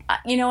think,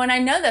 and I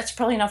know that's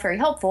probably not very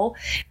helpful,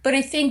 but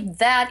I think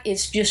that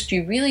is just,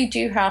 you really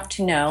do have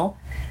to know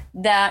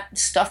that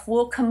stuff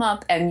will come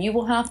up and you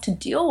will have to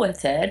deal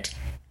with it.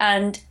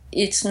 And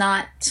it's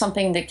not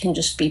something that can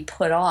just be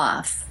put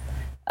off.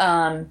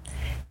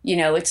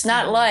 It's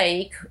not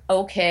like,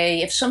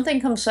 okay, if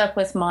something comes up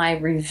with my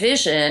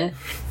revision,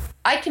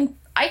 I can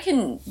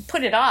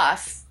put it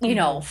off,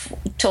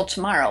 till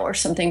tomorrow or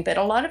something. But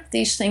a lot of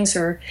these things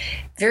are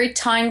very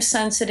time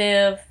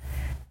sensitive,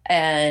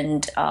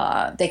 and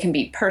they can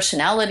be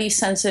personality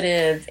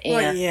sensitive. And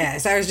well,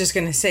 yes, I was just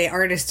going to say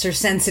artists are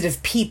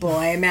sensitive people.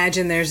 I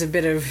imagine there's a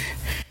bit of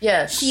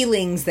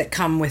feelings that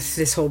come with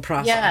this whole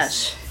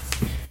process.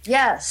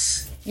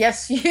 Yes.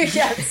 Yes. How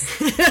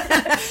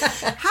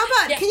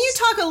about, can you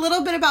talk a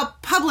little bit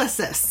about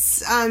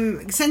publicists?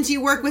 Since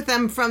you work with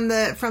them from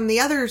the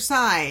other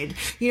side,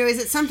 is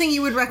it something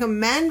you would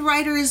recommend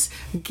writers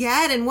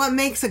get, and what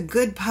makes a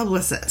good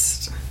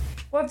publicist?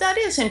 Well, that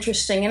is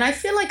interesting, and I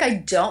feel like I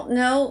don't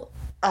know,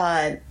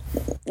 a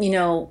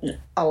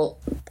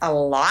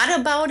lot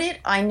about it.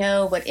 I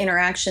know what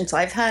interactions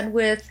I've had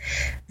with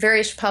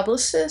various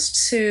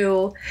publicists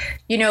who,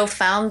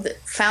 found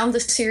the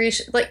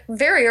series like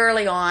very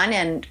early on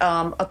and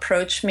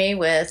approached me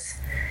with,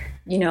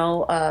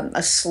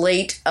 a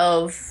slate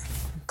of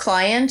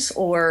clients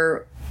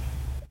or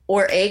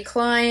a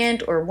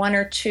client or one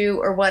or two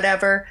or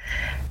whatever,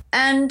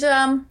 and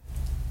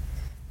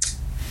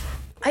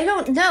I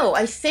don't know.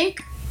 I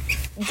think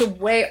the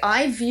way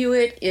I view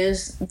it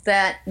is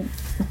that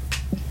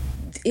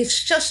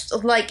it's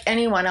just like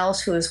anyone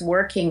else who is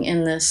working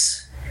in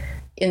this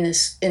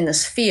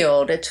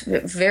field. It's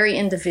very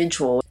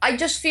individual. I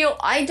just feel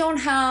I don't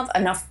have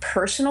enough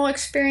personal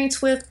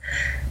experience with.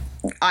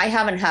 I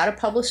haven't had a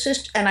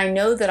publicist, and I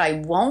know that I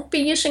won't be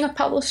using a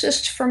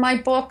publicist for my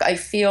book. I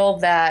feel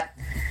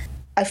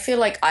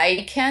like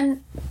I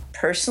can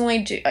personally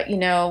do,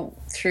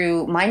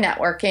 through my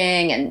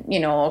networking and,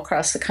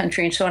 across the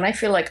country and so on, I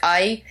feel like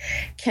I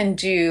can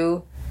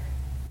do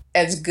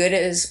as good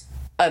as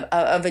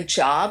of a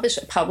job as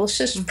a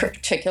publicist,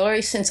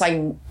 particularly since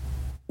I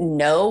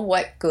know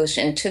what goes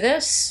into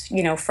this,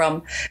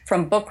 from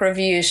book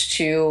reviews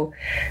to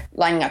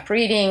lining up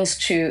readings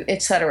to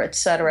et cetera, et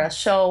cetera.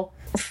 So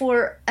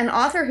for an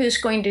author who's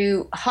going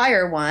to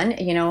hire one,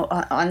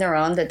 on their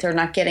own, that they're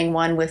not getting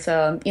one with,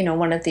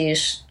 one of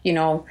these,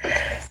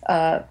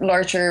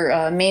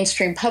 larger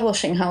mainstream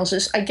publishing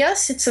houses, I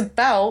guess it's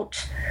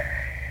about,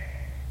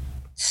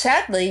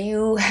 sadly,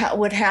 you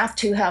would have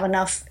to have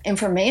enough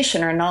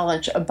information or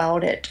knowledge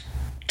about it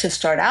to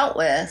start out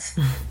with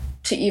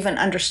to even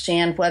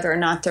understand whether or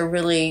not they're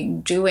really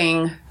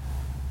doing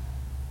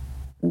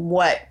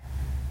what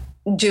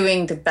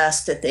doing the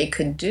best that they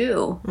could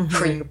do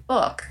for your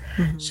book.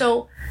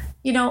 So,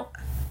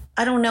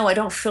 I don't know. I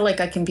don't feel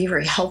like I can be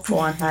very helpful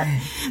on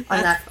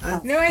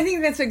that. No, I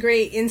think that's a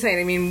great insight.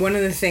 I mean, one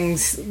of the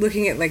things,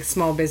 looking at like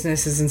small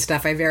businesses and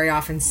stuff, I very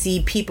often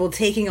see people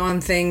taking on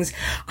things.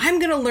 I'm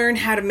going to learn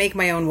how to make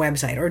my own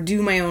website or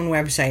do my own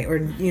website or,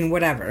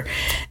 whatever.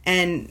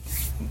 And,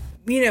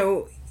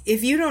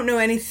 if you don't know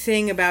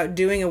anything about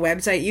doing a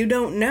website, you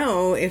don't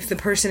know if the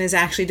person is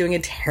actually doing a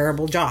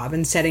terrible job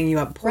and setting you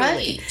up poorly.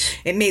 Right.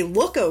 It may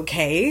look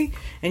okay,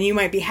 and you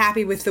might be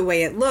happy with the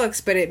way it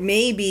looks, but it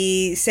may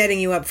be setting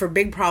you up for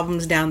big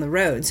problems down the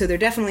road. So there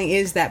definitely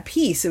is that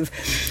piece of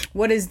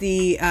what is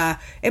the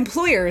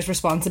employer's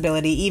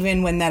responsibility,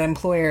 even when that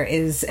employer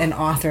is an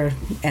author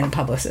and a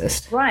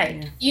publicist.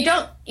 Right.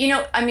 Yeah.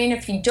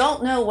 If you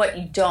don't know what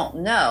you don't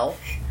know.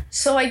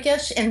 So I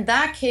guess in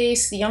that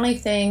case, the only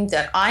thing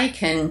that I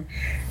can,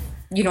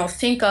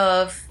 think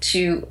of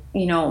to,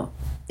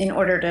 in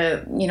order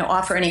to,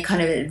 offer any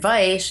kind of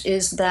advice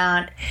is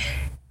that,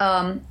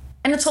 and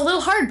it's a little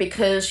hard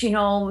because,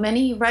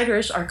 many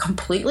writers are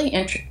completely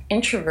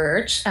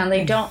introverts and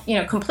they don't,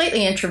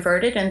 completely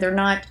introverted and they're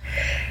not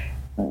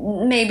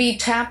maybe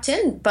tapped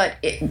in, but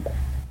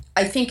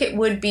I think it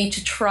would be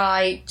to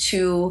try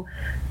to,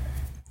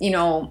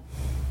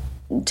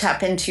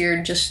 tap into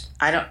your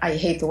I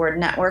hate the word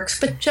networks,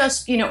 but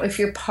just, if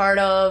you're part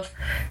of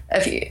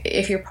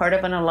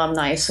an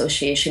alumni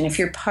association, if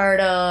you're part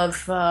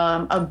of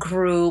a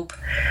group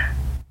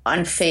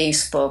on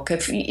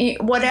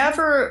Facebook,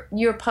 whatever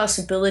your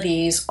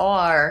possibilities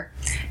are,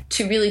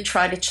 to really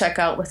try to check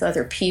out with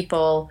other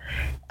people,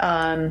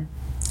 to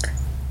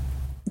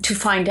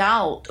find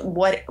out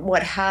what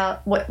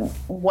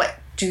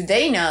do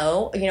they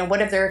know? What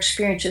have their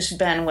experiences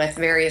been with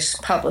various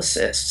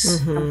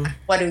publicists?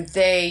 What do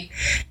they,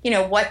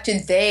 what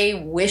did they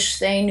wish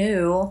they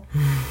knew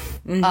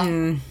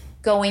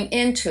going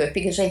into it?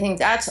 Because I think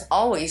that's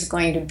always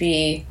going to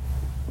be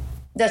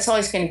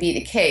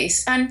the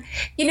case. And,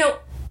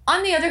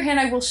 on the other hand,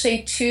 I will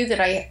say, too, that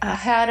I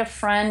had a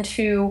friend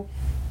who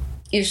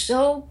is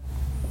so,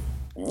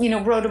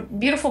 wrote a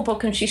beautiful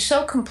book, and she's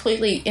so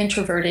completely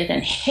introverted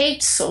and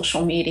hates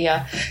social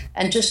media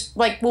and just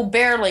will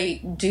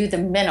barely do the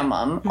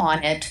minimum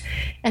on it.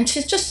 And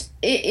she's just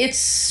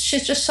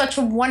such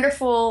a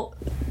wonderful,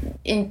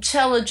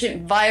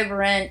 intelligent,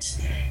 vibrant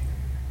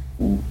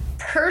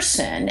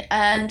person.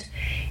 And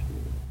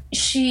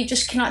she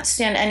just cannot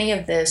stand any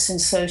of this. And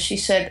so she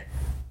said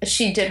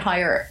she did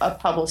hire a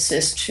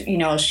publicist. She,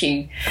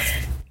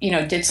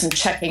 did some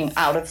checking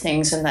out of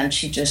things, and then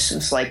she just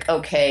was like,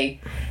 okay,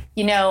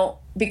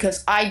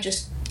 because I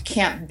just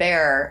can't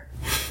bear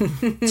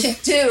to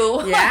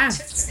do. Yeah.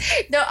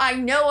 No, I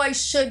know I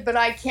should, but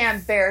I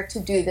can't bear to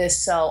do this,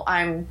 so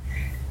I'm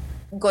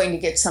going to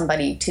get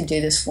somebody to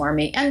do this for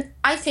me. And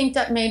I think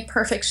that made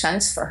perfect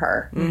sense for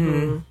her.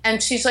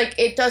 And she's like,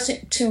 it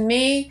doesn't, to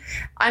me,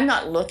 I'm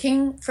not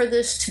looking for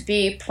this to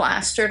be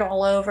plastered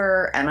all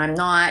over, and I'm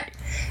not,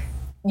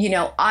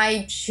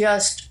 I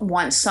just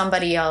want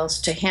somebody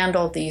else to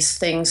handle these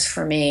things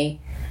for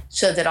me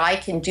so that I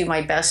can do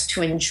my best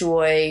to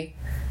enjoy,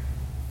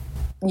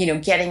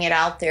 getting it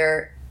out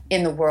there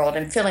in the world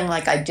and feeling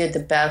like I did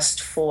the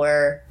best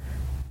for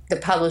the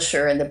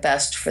publisher and the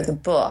best for the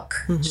book.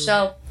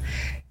 So,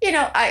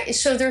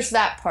 so there's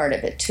that part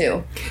of it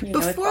too.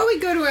 Before we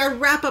go to our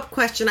wrap-up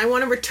question, I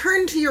want to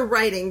return to your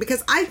writing,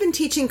 because I've been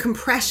teaching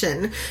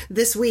compression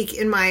this week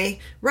in my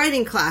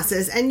writing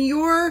classes, and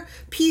your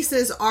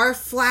pieces are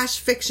flash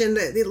fiction,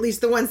 at least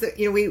the ones that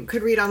we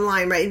could read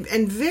online, right?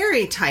 And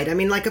very tight. I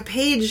mean, like a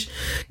page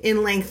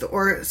in length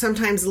or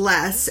sometimes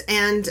less,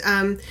 and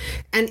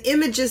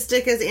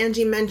imagistic, as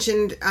Angie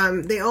mentioned.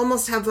 They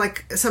almost have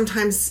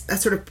sometimes a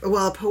sort of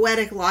a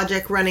poetic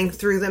logic running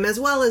through them, as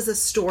well as a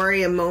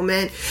story, a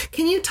moment.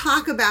 Can you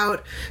talk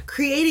about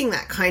creating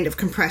that kind of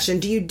compression?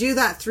 Do you do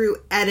that through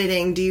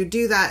editing? Do you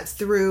do that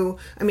through,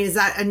 is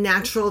that a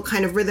natural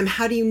kind of rhythm?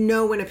 How do you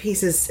know when a piece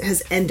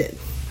has ended?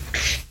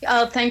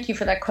 Oh, thank you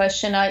for that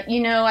question. I've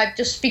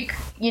just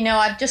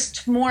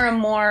more and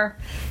more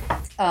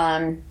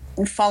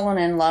fallen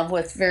in love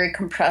with very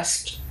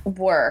compressed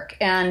work.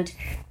 And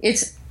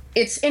it's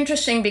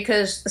interesting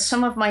because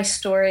some of my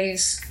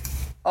stories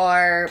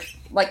are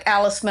like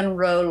Alice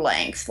Munro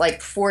length,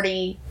 like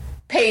 40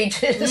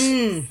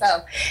 pages.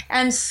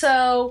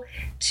 So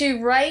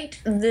to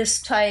write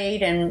this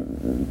tight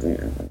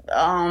and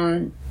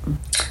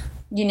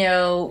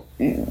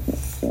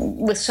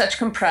with such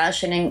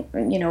compression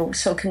and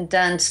so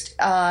condensed,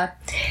 I've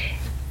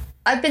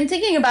been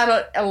thinking about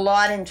it a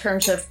lot in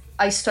terms of,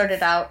 I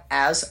started out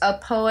as a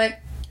poet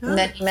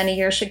many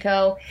years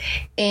ago,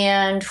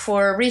 and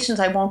for reasons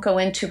I won't go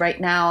into right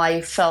now,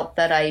 I felt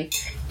that I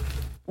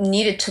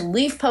needed to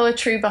leave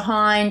poetry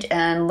behind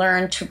and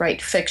learn to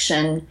write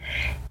fiction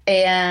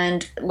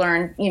and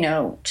learn,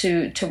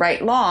 to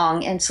write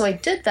long. And so I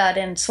did that.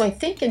 And so I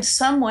think in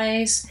some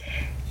ways,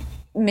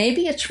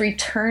 maybe it's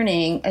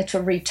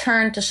a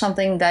return to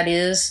something that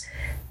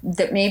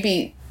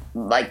maybe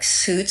like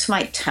suits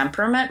my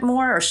temperament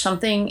more, or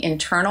something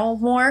internal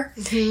more.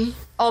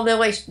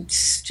 Although I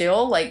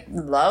still like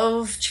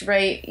love to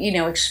write,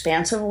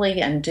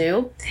 expansively and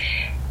do.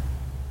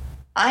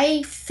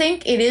 I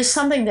think it is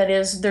something that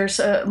there's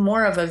a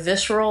more of a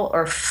visceral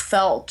or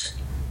felt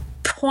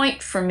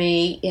point for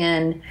me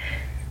in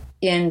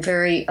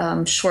very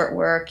short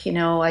work.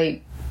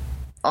 I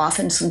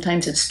often,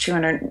 sometimes it's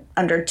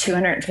under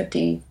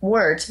 250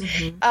 words.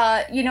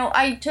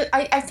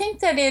 I think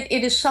that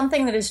it is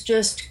something that is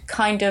just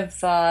kind of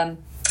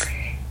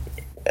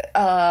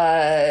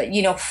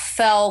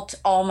felt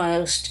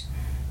almost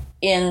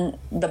in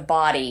the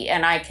body,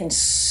 and I can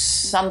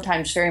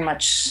sometimes very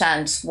much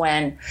sense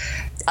when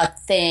a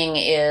thing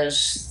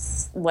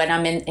is, when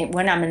I'm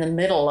in the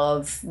middle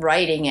of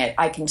writing it,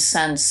 I can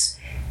sense,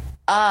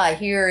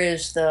 here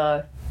is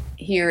the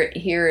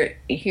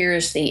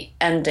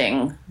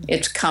ending.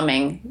 It's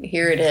coming.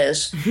 Here it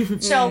is.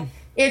 So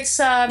it's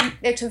a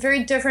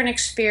very different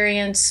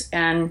experience,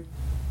 and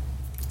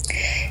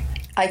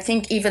I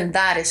think even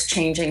that is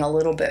changing a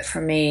little bit for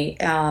me.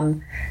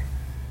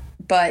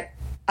 But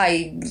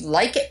I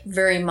like it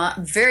very much,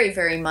 very,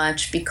 very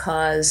much,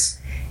 because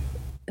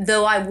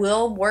though I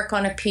will work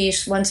on a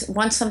piece once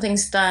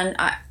something's done,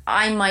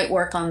 I might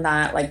work on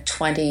that like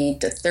 20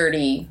 to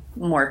 30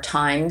 more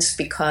times,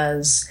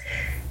 because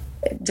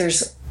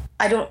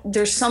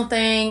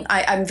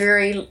I'm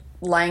very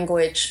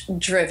language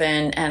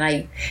driven, and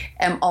I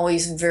am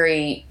always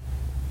very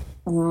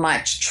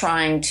much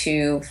trying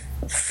to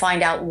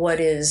find out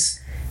what is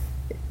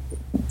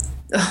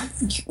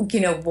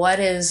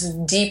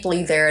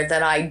deeply there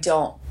that I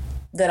don't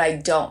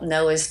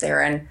know is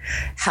there, and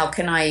how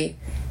can I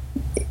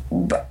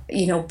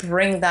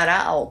bring that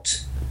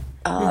out,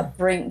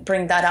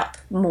 bring that up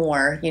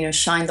more,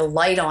 shine the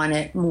light on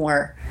it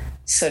more,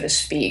 so to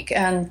speak.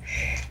 And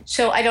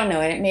so I don't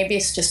know, and maybe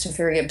it's just a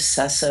very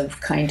obsessive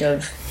kind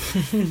of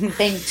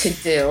thing to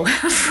do.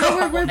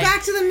 We're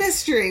back to the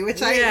mystery,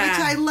 which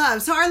I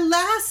love. So our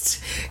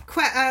last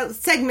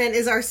segment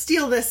is our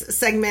Steal This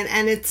segment,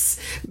 and it's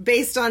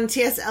based on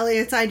T.S.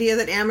 Eliot's idea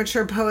that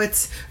amateur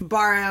poets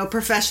borrow,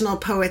 professional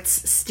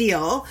poets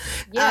steal.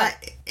 Yeah.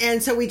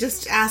 And so we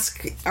just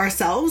ask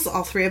ourselves,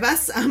 all three of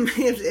us,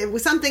 if it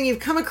was something you've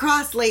come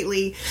across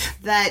lately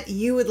that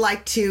you would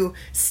like to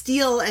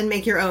steal and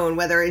make your own,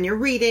 whether in your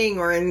reading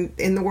or in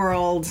the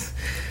world,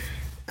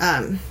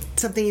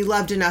 something you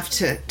loved enough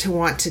to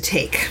want to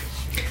take.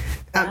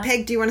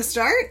 Peg, do you want to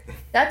start?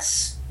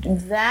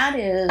 That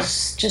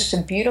is just a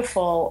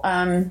beautiful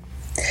idea,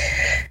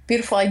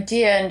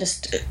 and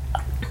just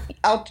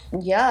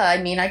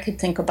I could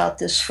think about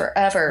this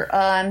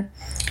forever.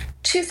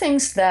 Two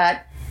things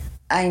that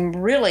I'm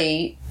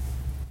really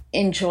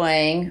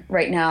enjoying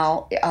right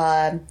now,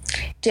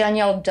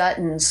 Danielle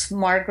Dutton's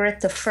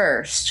Margaret the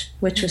First,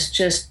 which was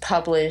just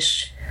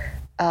published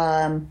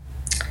by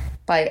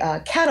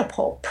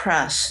Catapult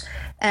Press.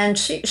 And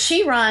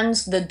she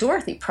runs the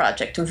Dorothy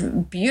Project, a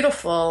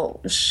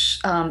beautiful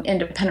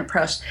independent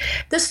press.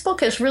 This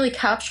book has really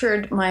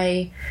captured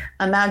my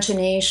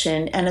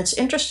imagination, and it's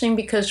interesting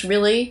because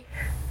really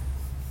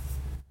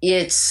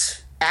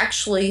it's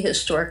actually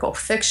historical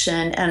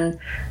fiction, and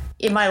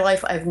in my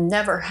life I've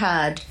never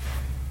had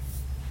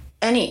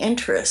any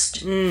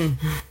interest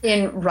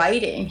in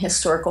writing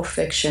historical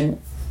fiction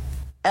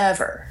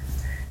ever.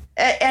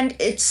 And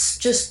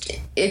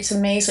it's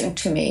amazing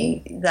to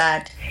me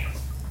that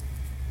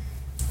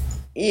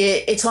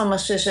it's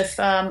almost as if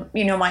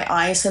my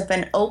eyes have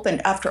been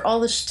opened after all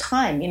this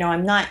time.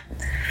 I'm not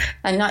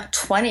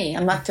 20,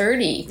 I'm not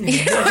 30.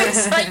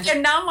 It's like,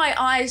 and now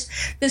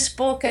this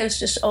book has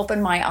just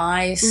opened my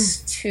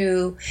eyes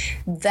to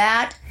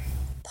that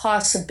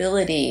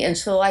possibility, and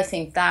so I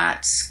think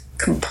that's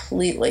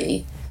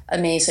completely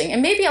amazing.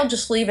 And maybe I'll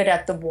just leave it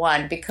at the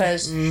one,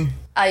 because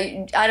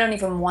I don't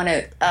even want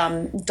to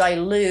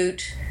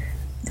dilute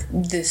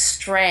the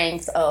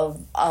strength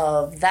of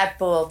that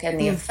book and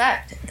the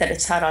effect that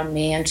it's had on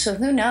me. And so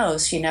who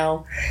knows,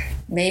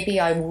 maybe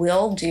I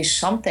will do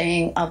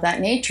something of that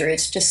nature.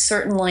 It's just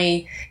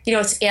certainly,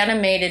 it's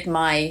animated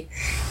my,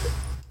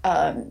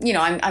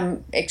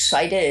 I'm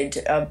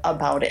excited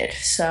about it.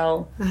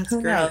 So that's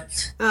great.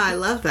 Knows? Oh, I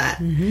love that.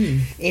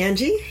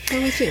 Angie, how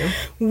about you?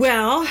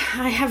 Well,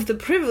 I have the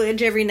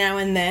privilege every now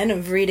and then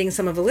of reading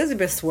some of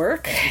Elizabeth's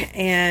work,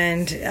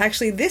 and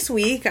actually this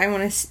week I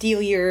want to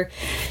steal your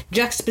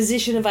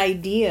juxtaposition of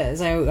ideas.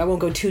 I won't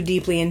go too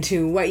deeply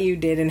into what you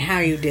did and how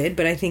you did,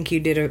 but I think you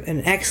did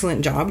an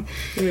excellent job.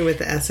 You mean with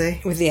the essay?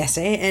 With the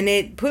essay, and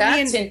it put me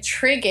in... That's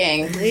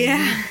intriguing.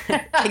 Yeah.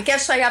 I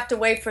guess I have to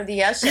wait for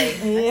the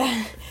essay.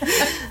 Yeah.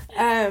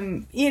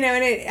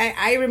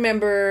 I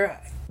remember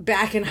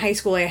back in high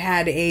school I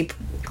had a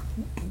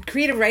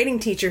creative writing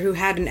teacher who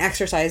had an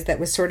exercise that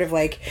was sort of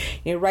like,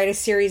 write a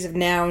series of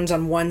nouns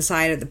on one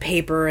side of the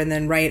paper and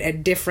then write a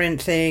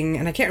different thing,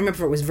 and I can't remember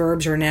if it was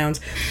verbs or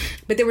nouns,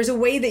 but there was a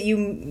way that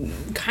you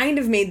kind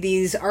of made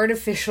these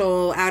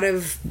artificial, out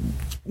of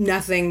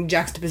nothing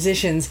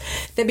juxtapositions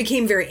that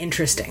became very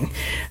interesting.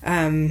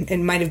 It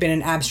might have been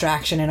an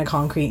abstraction and a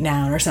concrete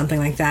noun or something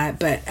like that,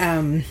 but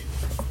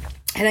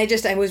and I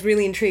was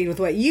really intrigued with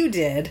what you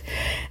did,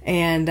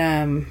 and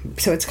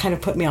so it's kind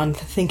of put me on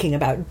thinking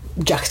about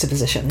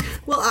juxtaposition.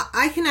 Well,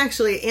 I can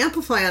actually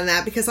amplify on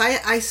that because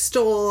I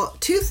stole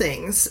two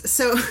things.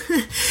 So,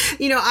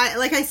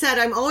 like I said,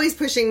 I'm always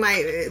pushing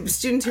my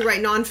students who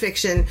write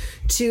nonfiction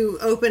to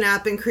open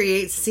up and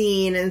create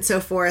scene and so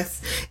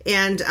forth.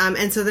 And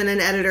so then an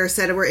editor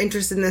said, we're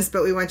interested in this,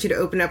 but we want you to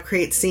open up,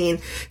 create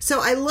scene. So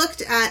I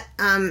looked at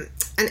an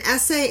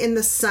essay in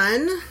The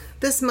Sun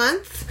this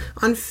month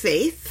on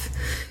faith,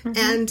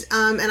 and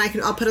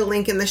I'll put a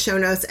link in the show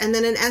notes, and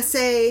then an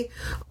essay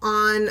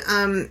on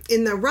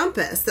in the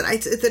Rumpus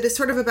that is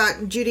sort of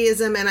about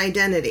Judaism and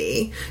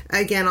identity.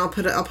 Again, I'll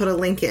put a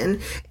link in,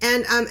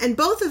 and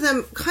both of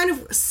them kind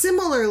of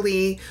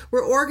similarly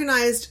were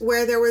organized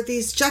where there were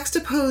these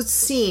juxtaposed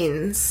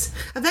scenes.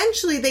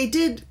 Eventually, they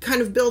did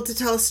kind of build to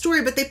tell a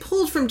story, but they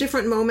pulled from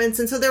different moments,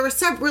 and so there were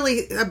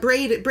really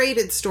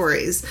braided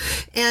stories,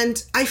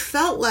 and I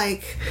felt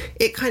like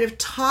it kind of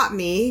taught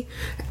me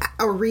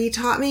or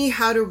retaught me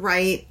how to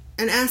write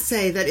an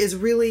essay that is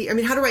really,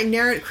 how to write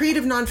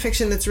creative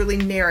nonfiction that's really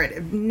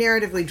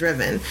narratively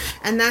driven,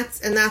 and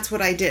that's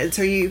what I did.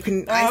 So you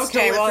can.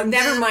 Okay, well,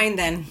 never mind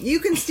then. You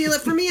can steal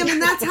it from me.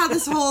 That's how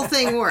this whole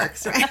thing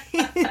works, right?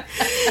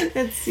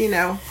 It's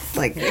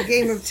like a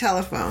game of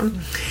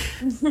telephone.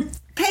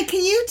 Hey,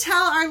 can you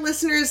tell our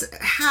listeners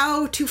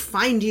how to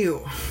find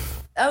you?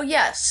 Oh,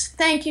 yes.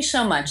 Thank you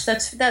so much.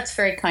 That's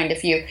very kind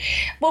of you.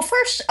 Well,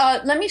 first,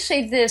 let me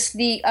say this.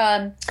 The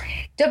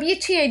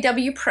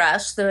WTAW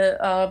Press,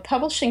 the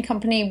publishing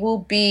company, will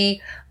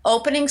be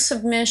opening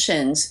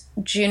submissions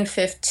June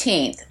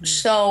 15th.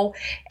 So,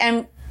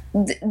 and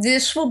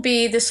this will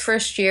be this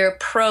first year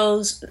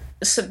prose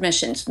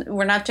submissions.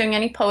 We're not doing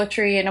any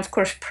poetry. And, of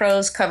course,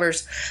 prose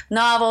covers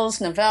novels,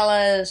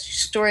 novellas,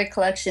 story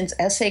collections,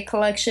 essay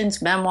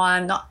collections,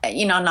 memoir,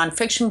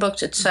 nonfiction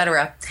books,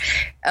 etc.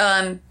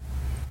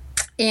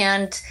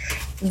 And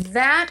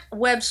that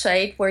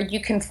website where you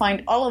can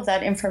find all of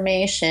that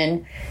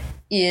information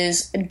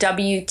is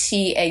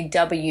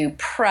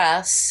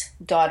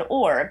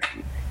WTAWpress.org.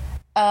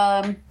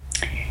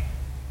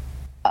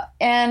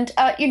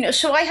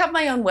 So I have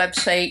my own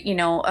website,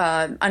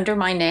 under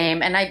my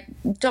name, and I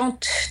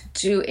don't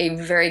do a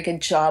very good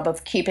job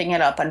of keeping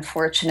it up,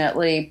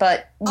 unfortunately.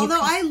 But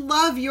I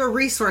love your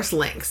resource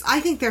links.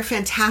 I think they're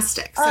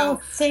fantastic. So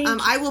thank you.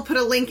 I will put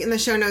a link in the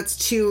show notes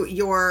to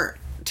your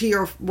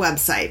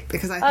website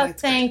because I think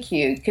it's thank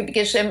great. you,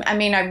 because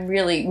I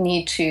really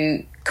need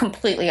to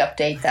completely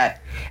update that.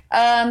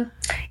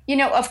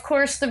 Of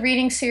course, the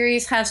reading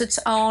series has its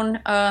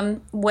own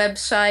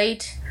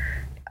website,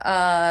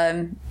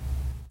 and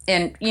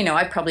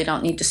I probably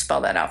don't need to spell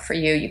that out for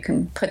you. You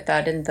can put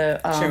that in the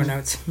show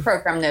notes,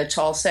 program notes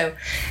also.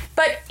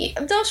 But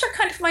those are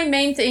kind of my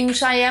main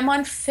things. I am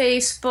on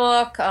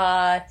Facebook.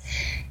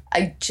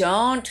 I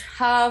don't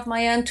have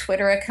my own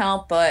Twitter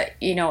account, but,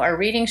 our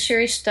reading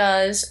series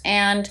does.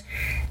 And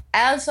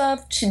as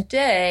of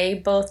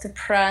today, both the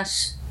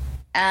press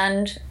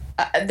and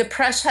the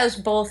press has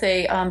both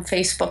a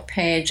Facebook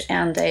page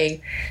and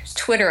a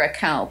Twitter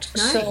account.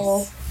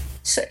 Nice.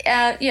 So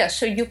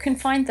you can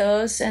find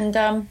those. And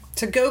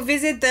so go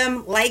visit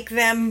them, like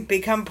them,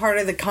 become part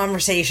of the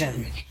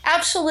conversation.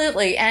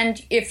 Absolutely.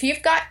 And if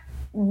you've got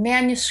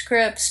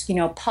manuscripts,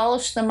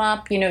 polish them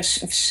up,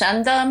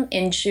 send them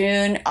in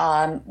June.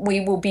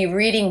 We will be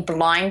reading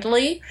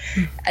blindly.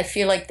 I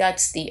feel like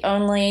that's the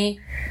only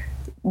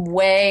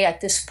way at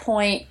this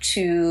point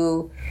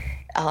to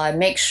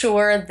make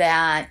sure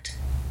that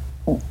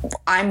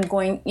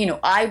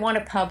I want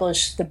to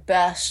publish the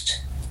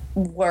best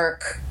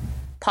work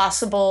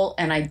possible,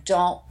 and I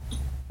don't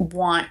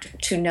want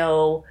to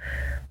know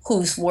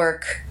whose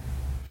work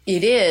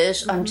it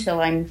is until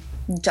I'm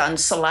done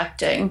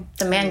selecting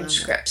the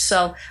manuscript.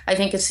 So I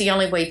think it's the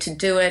only way to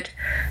do it.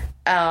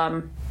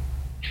 But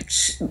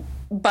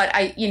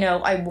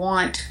I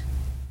want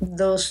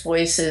those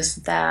voices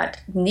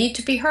that need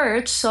to be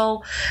heard.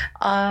 So,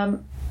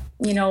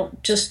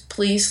 just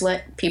please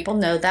let people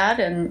know that.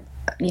 And,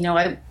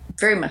 I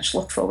very much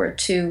look forward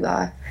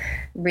to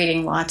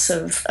reading lots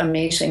of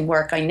amazing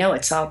work. I know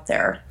it's out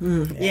there.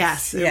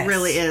 Yes, it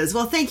really is.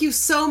 Well, thank you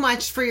so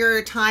much for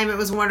your time. It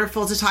was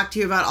wonderful to talk to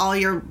you about all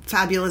your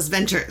fabulous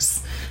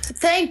ventures.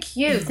 Thank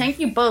you. Thank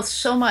you both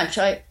so much.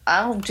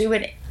 I'll do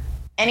it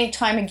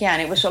anytime again.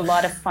 It was a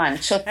lot of fun.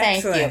 So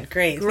thank you.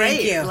 Great.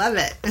 Thank you. Love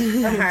it.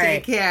 All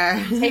right. Take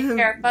care. Take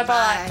care.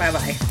 Bye-bye.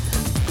 Bye-bye.